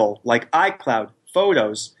in Apple, like iCloud,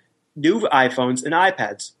 Photos, new iPhones, and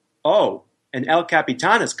iPads. Oh, and El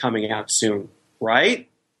Capitan is coming out soon, right?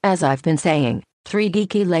 As I've been saying, Three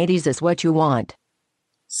Geeky Ladies is what you want.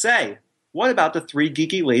 Say, what about the Three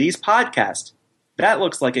Geeky Ladies podcast? That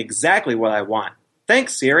looks like exactly what I want.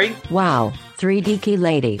 Thanks, Siri. Wow, Three Geeky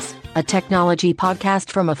Ladies, a technology podcast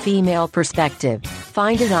from a female perspective.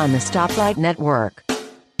 Find it on the Stoplight Network.